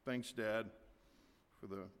 Thanks, Dad, for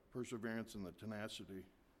the perseverance and the tenacity.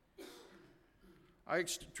 I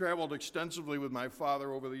traveled extensively with my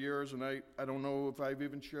father over the years, and I don't know if I've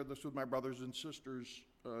even shared this with my brothers and sisters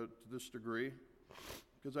to this degree,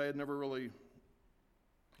 because I had never really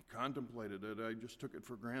contemplated it. I just took it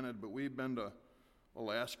for granted. But we've been to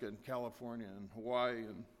Alaska and California and Hawaii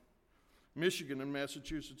and Michigan and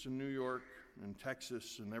Massachusetts and New York and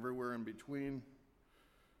Texas and everywhere in between.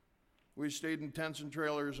 We stayed in tents and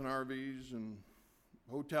trailers and RVs and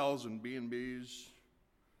hotels and B&Bs.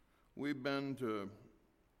 We've been to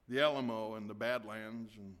the Alamo and the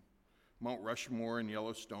Badlands and Mount Rushmore and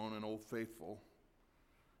Yellowstone and Old Faithful,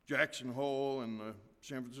 Jackson Hole and the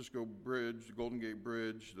San Francisco Bridge, the Golden Gate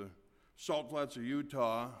Bridge, the Salt Flats of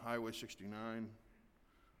Utah, Highway 69,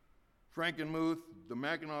 Frankenmuth, the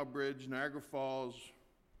Mackinac Bridge, Niagara Falls.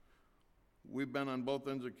 We've been on both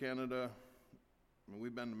ends of Canada.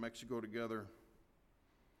 We've been to Mexico together.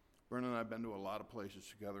 Brennan and I have been to a lot of places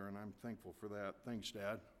together, and I'm thankful for that. Thanks,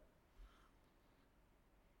 Dad.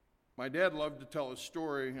 My dad loved to tell a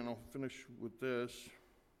story, and I'll finish with this.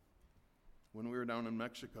 When we were down in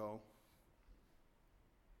Mexico,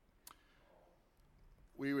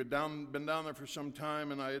 we had been down there for some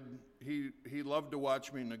time, and he loved to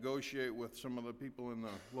watch me negotiate with some of the people in the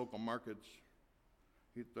local markets.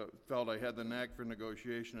 He felt I had the knack for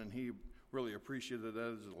negotiation, and he really appreciated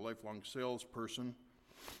that as a lifelong salesperson.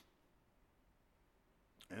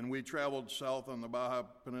 And we traveled south on the Baja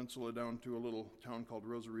Peninsula down to a little town called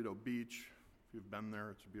Rosarito Beach. If you've been there,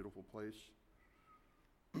 it's a beautiful place.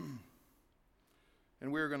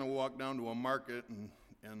 And we were going to walk down to a market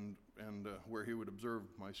and where he would observe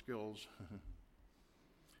my skills.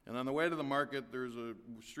 And on the way to the market, there's a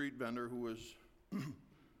street vendor who was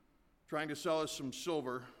trying to sell us some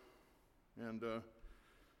silver. And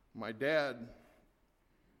my dad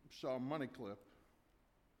saw a money clip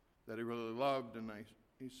that he really loved, and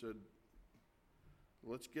he said,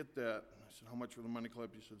 "Let's get that." I said, "How much for the money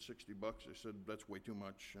clip?" He said, $60. I said, "That's way too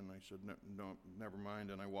much." And I said, "No, never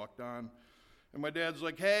mind." And I walked on. And my dad's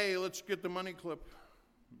like, "Hey, let's get the money clip."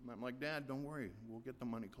 And I'm like, "Dad, don't worry. We'll get the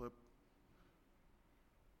money clip."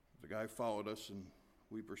 The guy followed us, and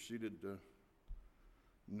we proceeded to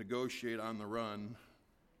negotiate on the run.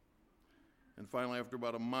 And finally, after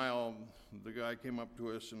about a mile, the guy came up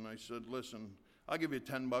to us, and I said, "Listen, I'll give you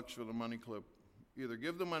 $10 for the money clip. Either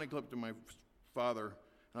give the money clip to my father,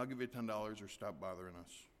 and I'll give you $10, or stop bothering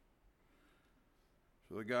us."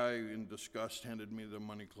 So the guy, in disgust, handed me the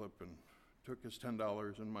money clip and took his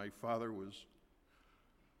 $10, and my father was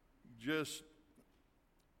just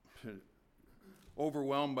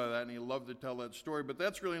overwhelmed by that, and he loved to tell that story. But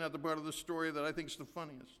that's really not the part of the story that I think is the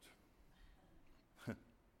funniest.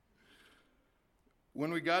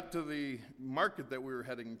 When we got to the market that we were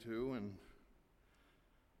heading to, and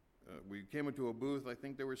we came into a booth, I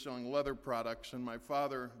think they were selling leather products, and my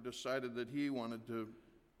father decided that he wanted to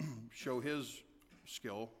show his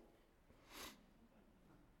skill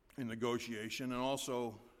in negotiation, and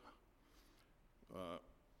also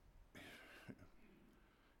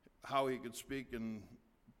how he could speak in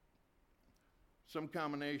some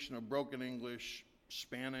combination of broken English,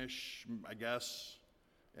 Spanish, I guess,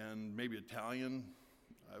 and maybe Italian.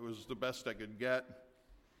 It was the best I could get.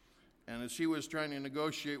 And as he was trying to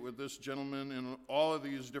negotiate with this gentleman in all of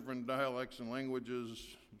these different dialects and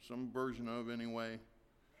languages, some version of anyway,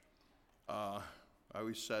 I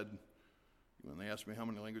always said, when they asked me how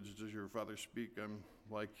many languages does your father speak, I'm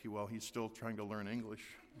like, well, he's still trying to learn English.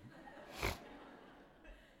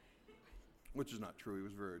 Which is not true. He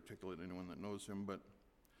was very articulate, anyone that knows him. But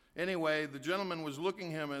anyway, the gentleman was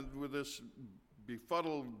looking at him with this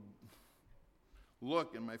befuddled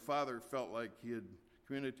look, and my father felt like he had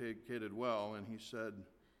communicated well, and he said,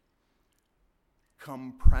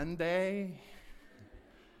 "Comprende?"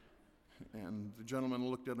 And the gentleman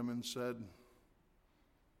looked at him and said,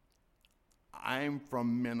 "I'm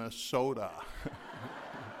from Minnesota."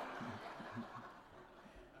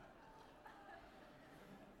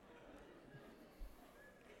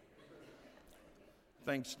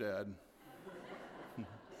 Thanks, Dad.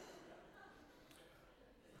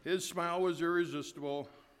 His smile was irresistible,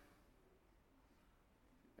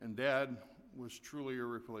 and Dad was truly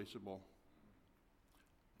irreplaceable.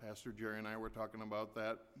 Pastor Jerry and I were talking about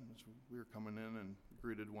that as we were coming in and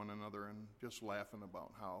greeted one another and just laughing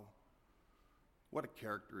about what a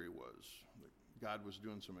character he was. God was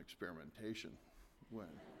doing some experimentation when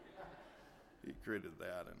he created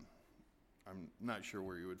that, and I'm not sure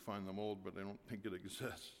where you would find the mold, but I don't think it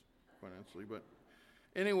exists, quite honestly. But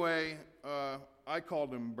anyway, I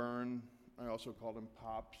called him Bern. I also called him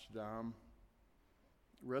Pops, Dom.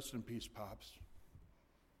 Rest in peace, Pops.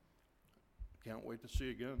 Can't wait to see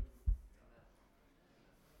you again.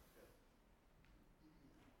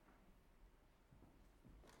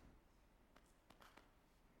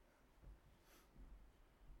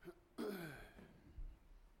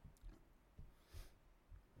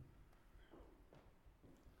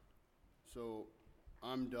 So,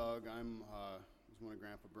 I'm Doug. Was one of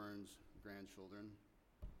Grandpa Burns' grandchildren.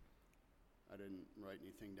 I didn't write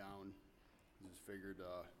anything down. I just figured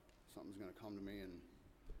something's going to come to me, and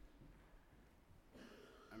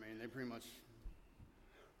I mean, they pretty much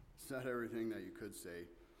said everything that you could say.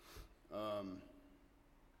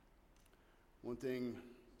 One thing,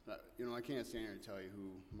 I can't stand here and tell you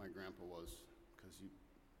who my grandpa was, because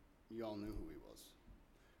you all knew who he was.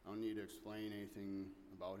 I don't need to explain anything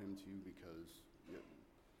about him to you, because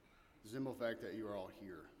the simple fact that you are all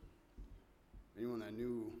here. Anyone that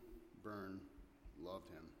knew Bern loved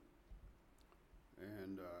him.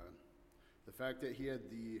 And the fact that he had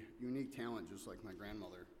the unique talent, just like my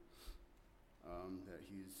grandmother, that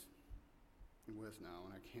he's with now,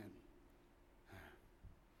 and I can't.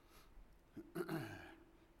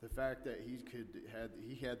 The fact that he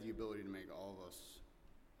had the ability to make all of us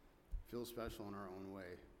feel special in our own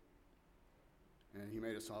way, and he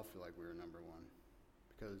made us all feel like we were number one,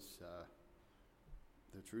 because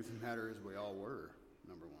the truth of the matter is we all were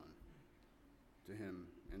number one to him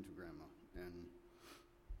and to Grandma, and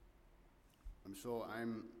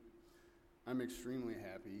I'm extremely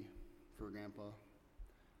happy for Grandpa.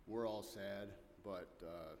 We're all sad, but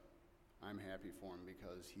I'm happy for him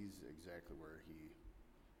because he's exactly where he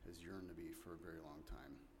has yearned to be for a very long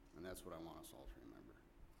time. And that's what I want us all to remember.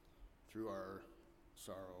 Through our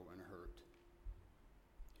sorrow and hurt,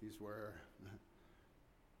 he's where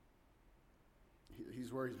he's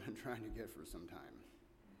been trying to get for some time.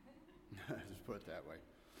 Just put it that way.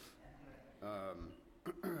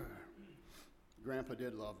 Grandpa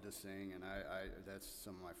did love to sing, and I that's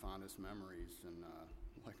some of my fondest memories. And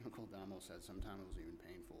like Uncle Damo said, sometimes it was even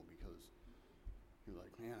painful, because you're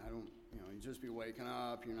like, man, you just be waking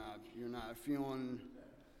up, you're not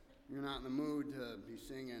in the mood to be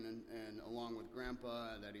singing, and along with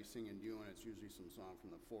Grandpa that he's singing to you, and it's usually some song from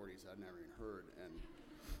the 40s I'd never even heard, and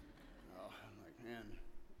I'm like, man.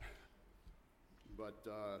 But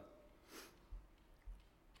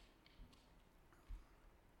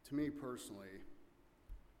to me personally,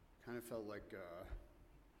 kind of feels like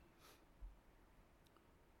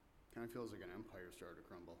an empire started to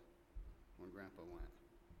crumble when Grandpa went.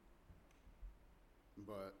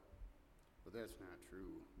 But that's not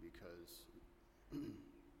true, because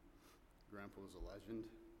Grandpa was a legend,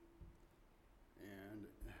 and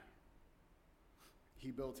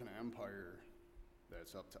he built an empire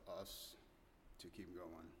that's up to us to keep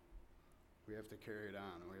going. We have to carry it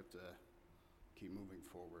on, and we have to keep moving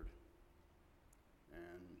forward.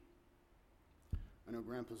 And I know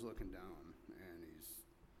Grandpa's looking down, and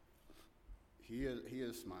he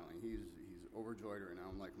is smiling. He's overjoyed right now,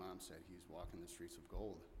 and like Mom said, he's walking the streets of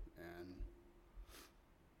gold, and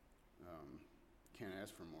can't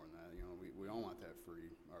ask for more than that. We all want that for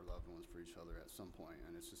our loved ones, for each other at some point,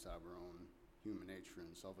 and it's just out of our own human nature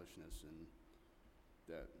and selfishness, and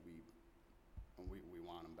that we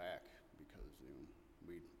want them back, because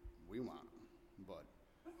we want them, but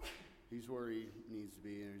he's where he needs to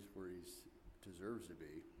be, and he's where he deserves to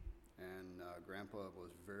be. And Grandpa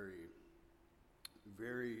was very,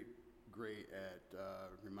 very great at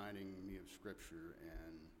reminding me of Scripture,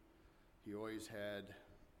 and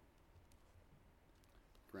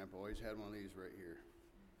Grandpa always had one of these right here,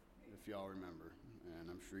 if y'all remember, and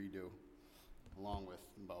I'm sure you do, along with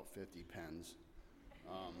about 50 pens.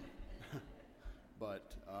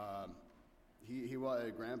 But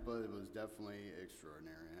Grandpa was definitely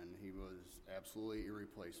extraordinary, and he was absolutely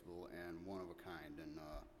irreplaceable and one of a kind. And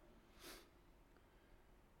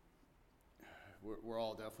we're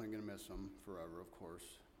all definitely going to miss him forever, of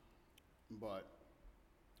course. But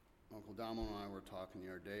Uncle Damo and I were talking the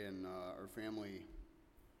other day, and our family,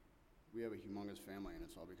 we have a humongous family, and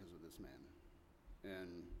it's all because of this man.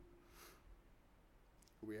 And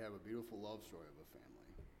we have a beautiful love story of a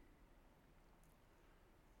family.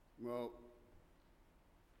 Well,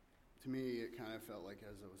 to me, it kind of felt like,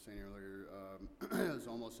 as I was saying earlier, it was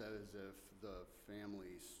almost as if the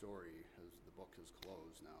family story, the book has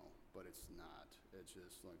closed now, but it's not. It's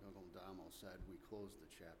just like Uncle Damo said, we closed the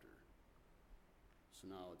chapter. So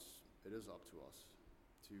now it is up to us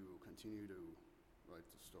to continue to write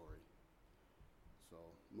the story. So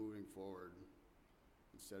moving forward,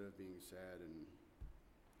 instead of being sad, and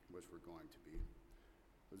which we're going to be,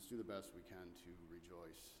 let's do the best we can to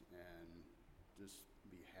rejoice and just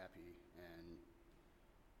be happy and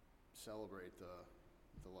celebrate the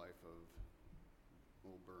life of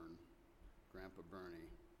old Grandpa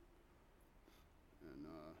Bernie. And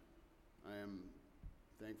I am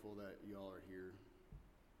thankful that y'all are here.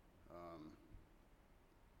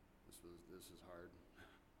 This is hard.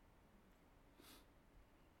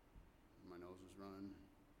 My nose is running,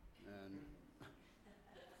 and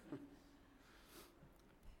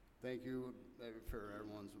thank you for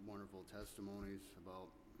everyone's wonderful testimonies about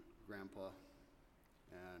Grandpa.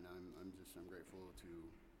 And I'm grateful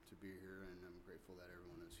to be here, and I'm grateful that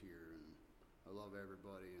everyone is here. And I love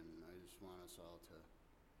everybody, and I just want us all to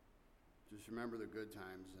just remember the good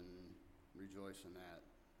times and rejoice in that,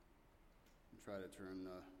 and try to turn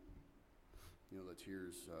the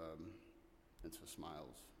tears into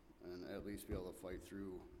smiles, and at least be able to fight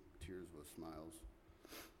through tears with smiles.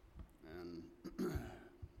 And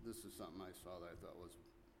this is something I saw that I thought was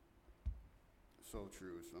so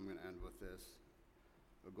true, so I'm going to end with this.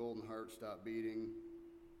 A golden heart stopped beating,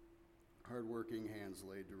 hard-working hands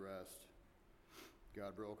laid to rest.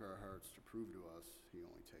 God broke our hearts to prove to us he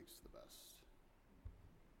only takes the best.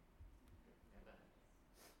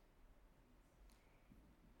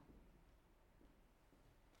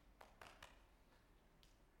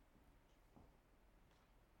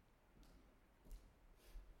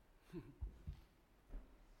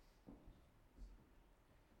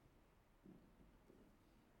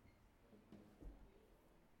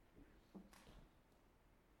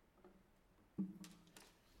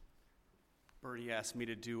 Bertie asked me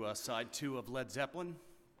to do side 2 of Led Zeppelin.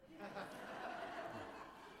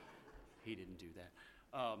 He didn't do that.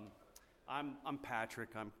 I'm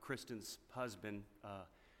Patrick. I'm Kristen's husband.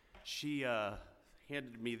 She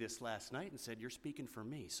handed me this last night and said, "You're speaking for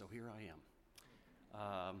me," so here I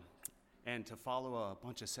am. And to follow a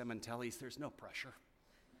bunch of Sementellis, there's no pressure.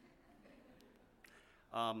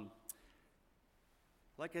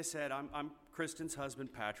 Like I said, I'm Kristen's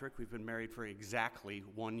husband, Patrick. We've been married for exactly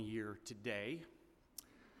 1 year today.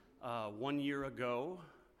 1 year ago,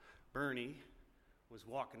 Bernie was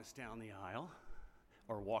walking us down the aisle,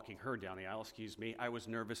 or walking her down the aisle, excuse me. I was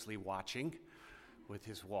nervously watching with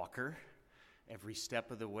his walker. Every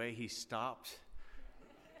step of the way, he stopped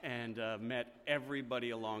and met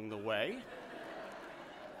everybody along the way.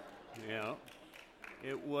 Yeah.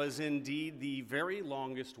 It was indeed the very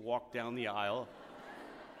longest walk down the aisle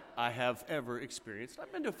I have ever experienced.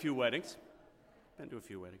 I've been to a few weddings.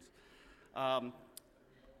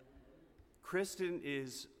 Kristen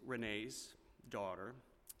is Renee's daughter.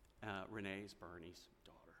 Renee is Bernie's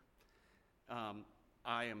daughter.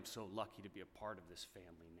 I am so lucky to be a part of this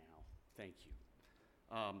family now. Thank you.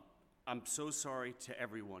 I'm so sorry to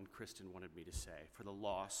everyone, Kristen wanted me to say, for the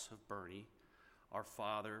loss of Bernie, our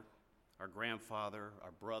father, our grandfather,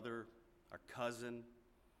 our brother, our cousin,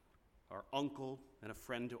 our uncle, and a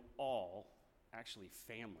friend to all, actually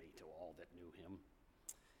family to all that knew him.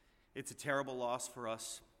 It's a terrible loss for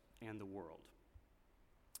us and the world.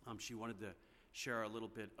 She wanted to share a little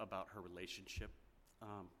bit about her relationship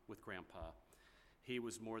with Grandpa. He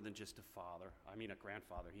was more than just a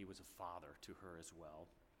grandfather. He was a father to her as well.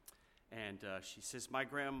 And she says, my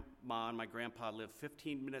grandma and my grandpa lived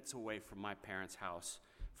 15 minutes away from my parents' house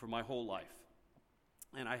for my whole life.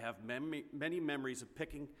 And I have many memories of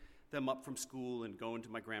picking them up from school and going to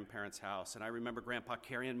my grandparents' house. And I remember Grandpa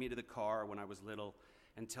carrying me to the car when I was little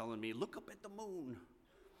and telling me, "Look up at the moon."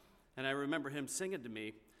 And I remember him singing to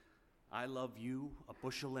me, "I love you a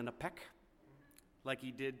bushel and a peck," like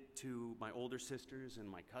he did to my older sisters and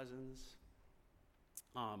my cousins,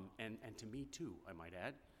 and to me too, I might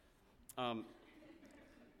add.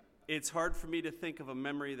 It's hard for me to think of a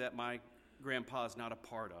memory that my grandpa is not a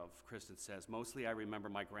part of, Kristen says. Mostly I remember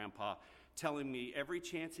my grandpa telling me every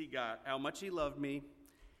chance he got how much he loved me.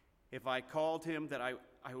 If I called him, that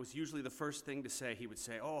I was usually the first thing to say. He would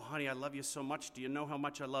say, "Oh, honey, I love you so much. Do you know how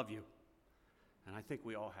much I love you?" And I think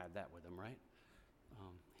we all had that with him, right?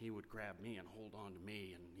 He would grab me and hold on to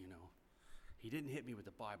me, and, he didn't hit me with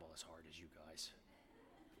the Bible as hard as you guys.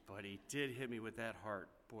 But he did hit me with that heart.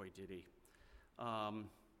 Boy, did he.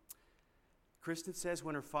 Kristen says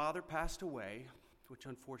when her father passed away, which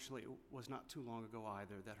unfortunately was not too long ago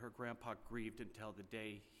either, that her grandpa grieved until the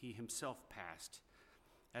day he himself passed,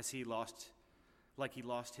 as he lost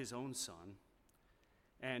his own son.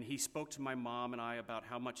 And he spoke to my mom and I about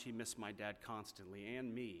how much he missed my dad constantly,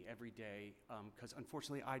 and me every day, because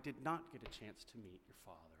unfortunately I did not get a chance to meet your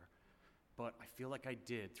father. But I feel like I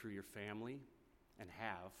did through your family, and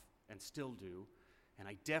have, and still do, and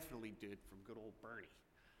I definitely did from good old Bernie.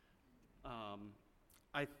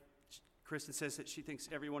 Kristen says that she thinks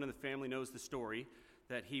everyone in the family knows the story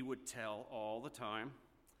that he would tell all the time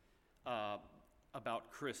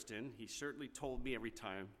about Kristen. He certainly told me every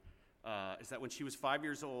time. Is that when she was 5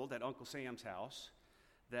 years old at Uncle Sam's house,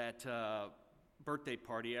 that birthday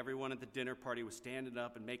party, everyone at the dinner party was standing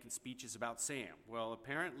up and making speeches about Sam. Well,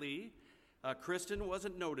 apparently, Kristen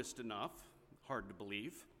wasn't noticed enough, hard to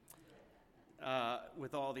believe,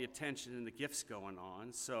 with all the attention and the gifts going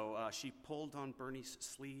on. So she pulled on Bernie's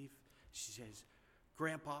sleeve. She says,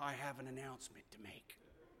 "Grandpa, I have an announcement to make."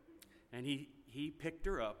 And he picked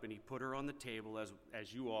her up and he put her on the table,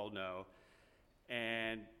 as you all know,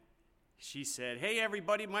 and she said, "Hey,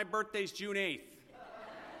 everybody, my birthday's June 8th.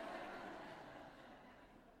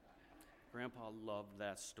 Grandpa loved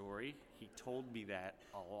that story. He told me that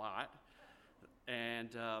a lot.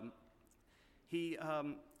 And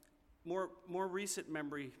more recent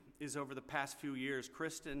memory is over the past few years,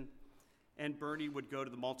 Kristen and Bernie would go to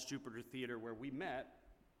the Maltz Jupiter Theater where we met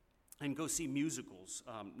and go see musicals.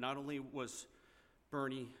 Not only was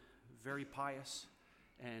Bernie very pious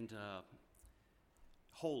and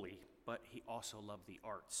holy, but he also loved the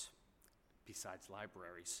arts besides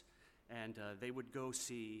libraries. And they would go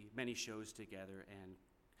see many shows together, and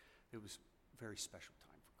it was a very special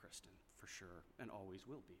time for Kristen, for sure, and always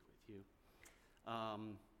will be with you.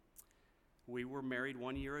 We were married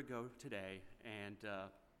 1 year ago today, and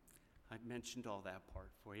I mentioned all that part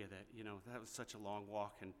for you, that, that was such a long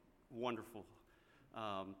walk and wonderful.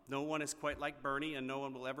 No one is quite like Bernie, and no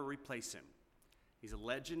one will ever replace him. He's a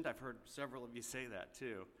legend. I've heard several of you say that,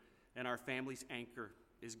 too. And our family's anchor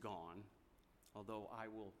is gone, although I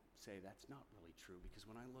will say that's not really true, because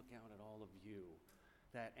when I look out at all of you,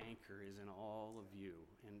 that anchor is in all of you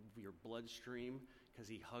and your bloodstream, because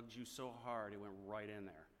he hugged you so hard it went right in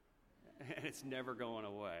there. And it's never going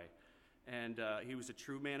away. And he was a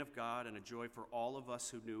true man of God and a joy for all of us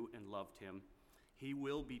who knew and loved him. He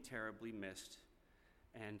will be terribly missed,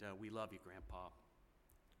 and we love you, Grandpa.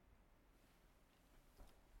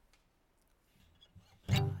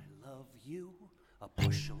 I love you, a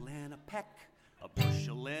bushel and a peck, a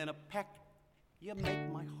bushel and a peck. You make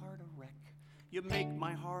my heart a wreck. You make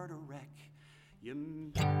my heart a wreck. You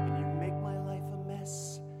make my life a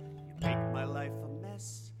mess. You make my life a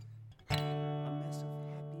mess. A mess of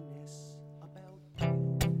happiness about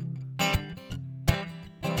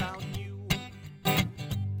you.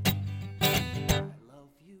 I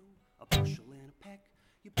love you, a bushel and a peck.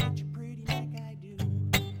 You bet your pretty neck I do.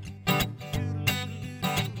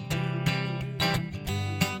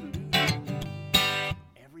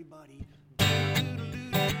 Everybody.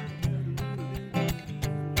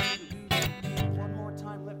 One more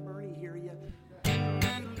time, let Bernie hear you.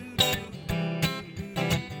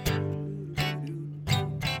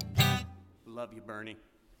 Love you, Bernie.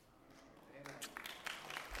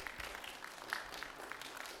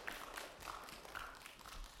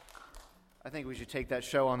 I think we should take that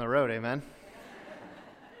show on the road, amen?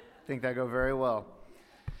 I think that'd go very well.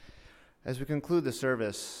 As we conclude the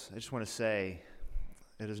service, I just want to say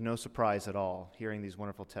it is no surprise at all hearing these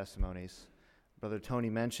wonderful testimonies. Brother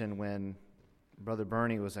Tony mentioned when Brother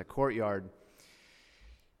Bernie was at Courtyard,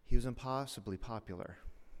 he was impossibly popular.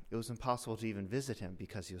 It was impossible to even visit him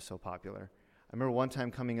because he was so popular. I remember one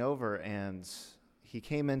time coming over, and he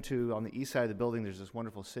came into, on the east side of the building, there's this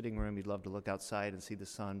wonderful sitting room. You'd love to look outside and see the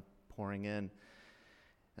sun pouring in.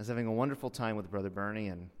 I was having a wonderful time with Brother Bernie,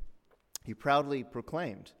 and he proudly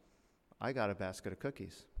proclaimed, "I got a basket of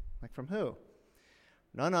cookies." Like, from who?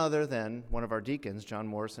 None other than one of our deacons, John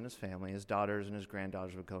Morris, and his family. His daughters and his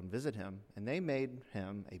granddaughters would go and visit him, and they made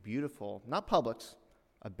him a beautiful, not Publix,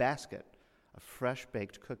 a basket of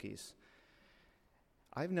fresh-baked cookies.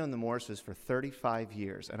 I've known the Morrises for 35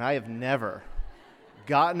 years, and I have never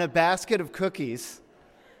gotten a basket of cookies.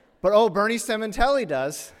 But, Bernie Sementelli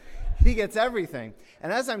does. He gets everything.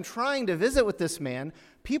 And as I'm trying to visit with this man,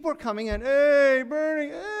 people are coming in, "Hey, Bernie,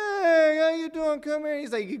 hey, how you doing? Come here."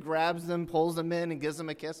 He's like, he grabs them, pulls them in, and gives them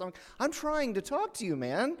a kiss. I'm trying to talk to you,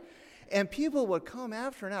 man. And people would come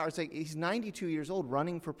after an hour. It's like he's 92 years old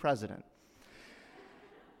running for president.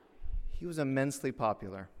 He was immensely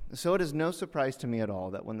popular. So it is no surprise to me at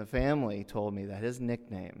all that when the family told me that his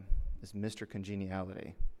nickname is Mr.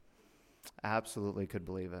 Congeniality. Absolutely could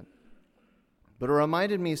believe it. But it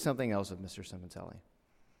reminded me something else of Mr. Sementelli,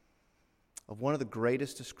 of one of the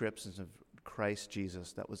greatest descriptions of Christ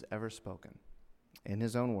Jesus that was ever spoken in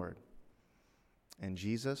his own word. And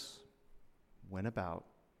Jesus went about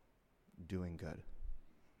doing good.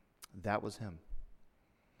 That was him.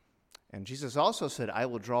 And Jesus also said, I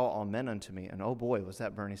will draw all men unto me. And oh boy, was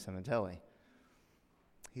that Bernie Sementelli.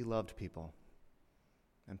 He loved people.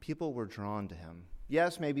 And people were drawn to him.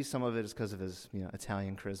 Yes, maybe some of it is because of his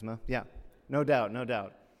Italian charisma. Yeah, no doubt, no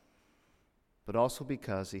doubt. But also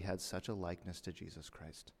because he had such a likeness to Jesus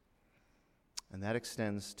Christ. And that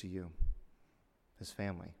extends to you, his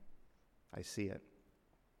family. I see it.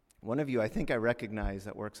 One of you I think I recognize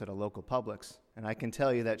that works at a local Publix, and I can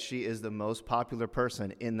tell you that she is the most popular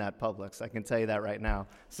person in that Publix. I can tell you that right now.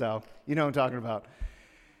 So you know what I'm talking about.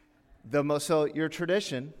 So your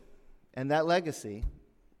tradition and that legacy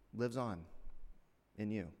lives on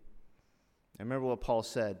in you. I remember what Paul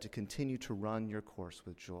said, to continue to run your course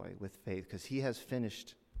with joy, with faith, because he has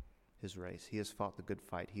finished his race. He has fought the good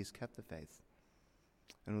fight. He's kept the faith.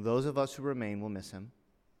 And those of us who remain will miss him.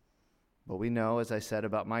 But we know, as I said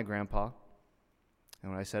about my grandpa,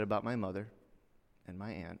 and what I said about my mother and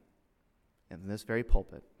my aunt, and in this very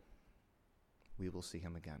pulpit, we will see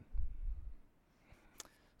him again.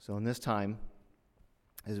 So in this time,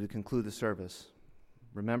 as we conclude the service,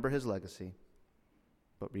 remember his legacy,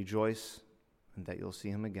 but rejoice in that you'll see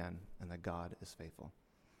him again and that God is faithful.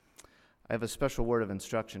 I have a special word of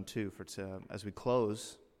instruction, too, as we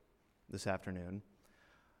close this afternoon.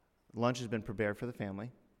 Lunch has been prepared for the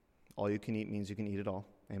family. All you can eat means you can eat it all.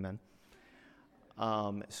 Amen.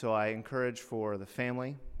 So I encourage for the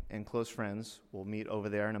family and close friends, we'll meet over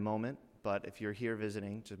there in a moment. But if you're here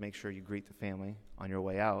visiting, just make sure you greet the family on your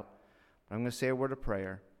way out. But I'm going to say a word of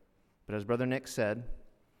prayer. But as Brother Nick said,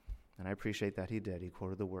 and I appreciate that he did, he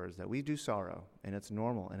quoted the words that we do sorrow, and it's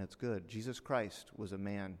normal and it's good. Jesus Christ was a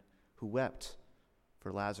man who wept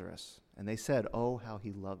for Lazarus. And they said, oh, how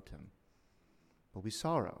he loved him. But we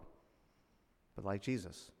sorrow. But like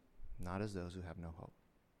Jesus, not as those who have no hope.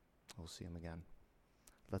 We'll see him again.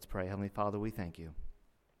 Let's pray. Heavenly Father, we thank you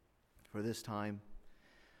for this time.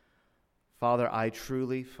 Father, I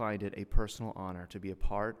truly find it a personal honor to be a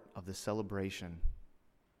part of the celebration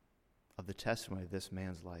of the testimony of this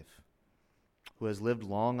man's life, who has lived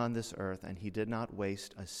long on this earth, and he did not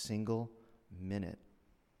waste a single minute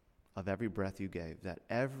of every breath you gave, that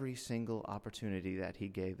every single opportunity that he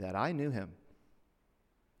gave, that I knew him,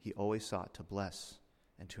 he always sought to bless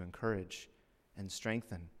and to encourage and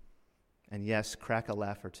strengthen, and yes, crack a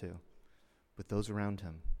laugh or two with those around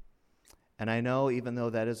him. And I know, even though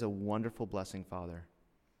that is a wonderful blessing, Father,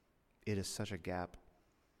 it is such a gap.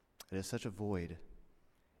 It is such a void.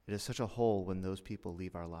 It is such a hole when those people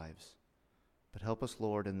leave our lives. But help us,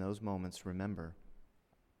 Lord, in those moments remember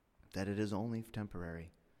that it is only temporary.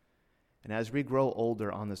 And as we grow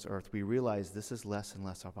older on this earth, we realize this is less and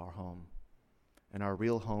less of our home. And our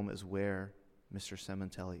real home is where Mr.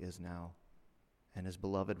 Sementelli is now, and his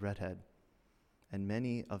beloved redhead, and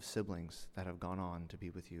many of siblings that have gone on to be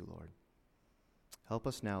with you, Lord. Help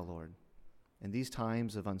us now, Lord, in these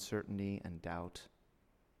times of uncertainty and doubt,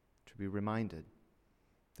 to be reminded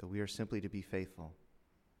that we are simply to be faithful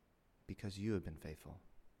because you have been faithful.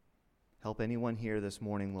 Help anyone here this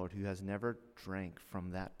morning, Lord, who has never drank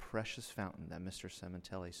from that precious fountain that Mr.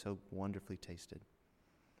 Sementelli so wonderfully tasted,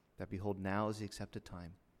 that behold, now is the accepted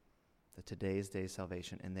time, that today is day of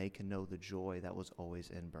salvation, and they can know the joy that was always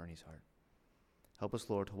in Bernie's heart. Help us,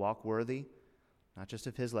 Lord, to walk worthy, not just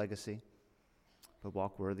of his legacy, but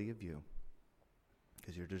walk worthy of you,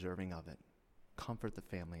 because you're deserving of it. Comfort the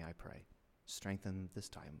family, I pray. Strengthen this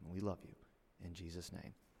time. We love you. In Jesus'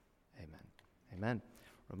 name, amen. Amen.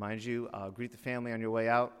 Remind you, greet the family on your way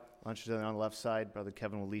out. Lunch is on the left side. Brother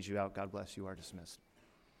Kevin will lead you out. God bless you. You are dismissed.